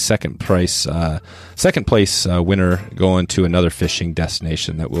have a second place winner going to another fishing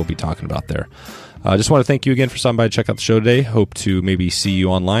destination that we'll be talking about there. I just want to thank you again for stopping by to check out the show today. Hope to maybe see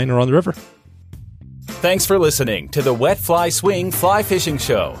you online or on the river. Thanks for listening to the Wet Fly Swing Fly Fishing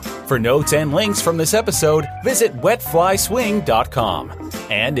Show. For notes and links from this episode, visit wetflyswing.com.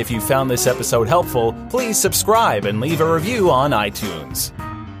 And if you found this episode helpful, please subscribe and leave a review on iTunes.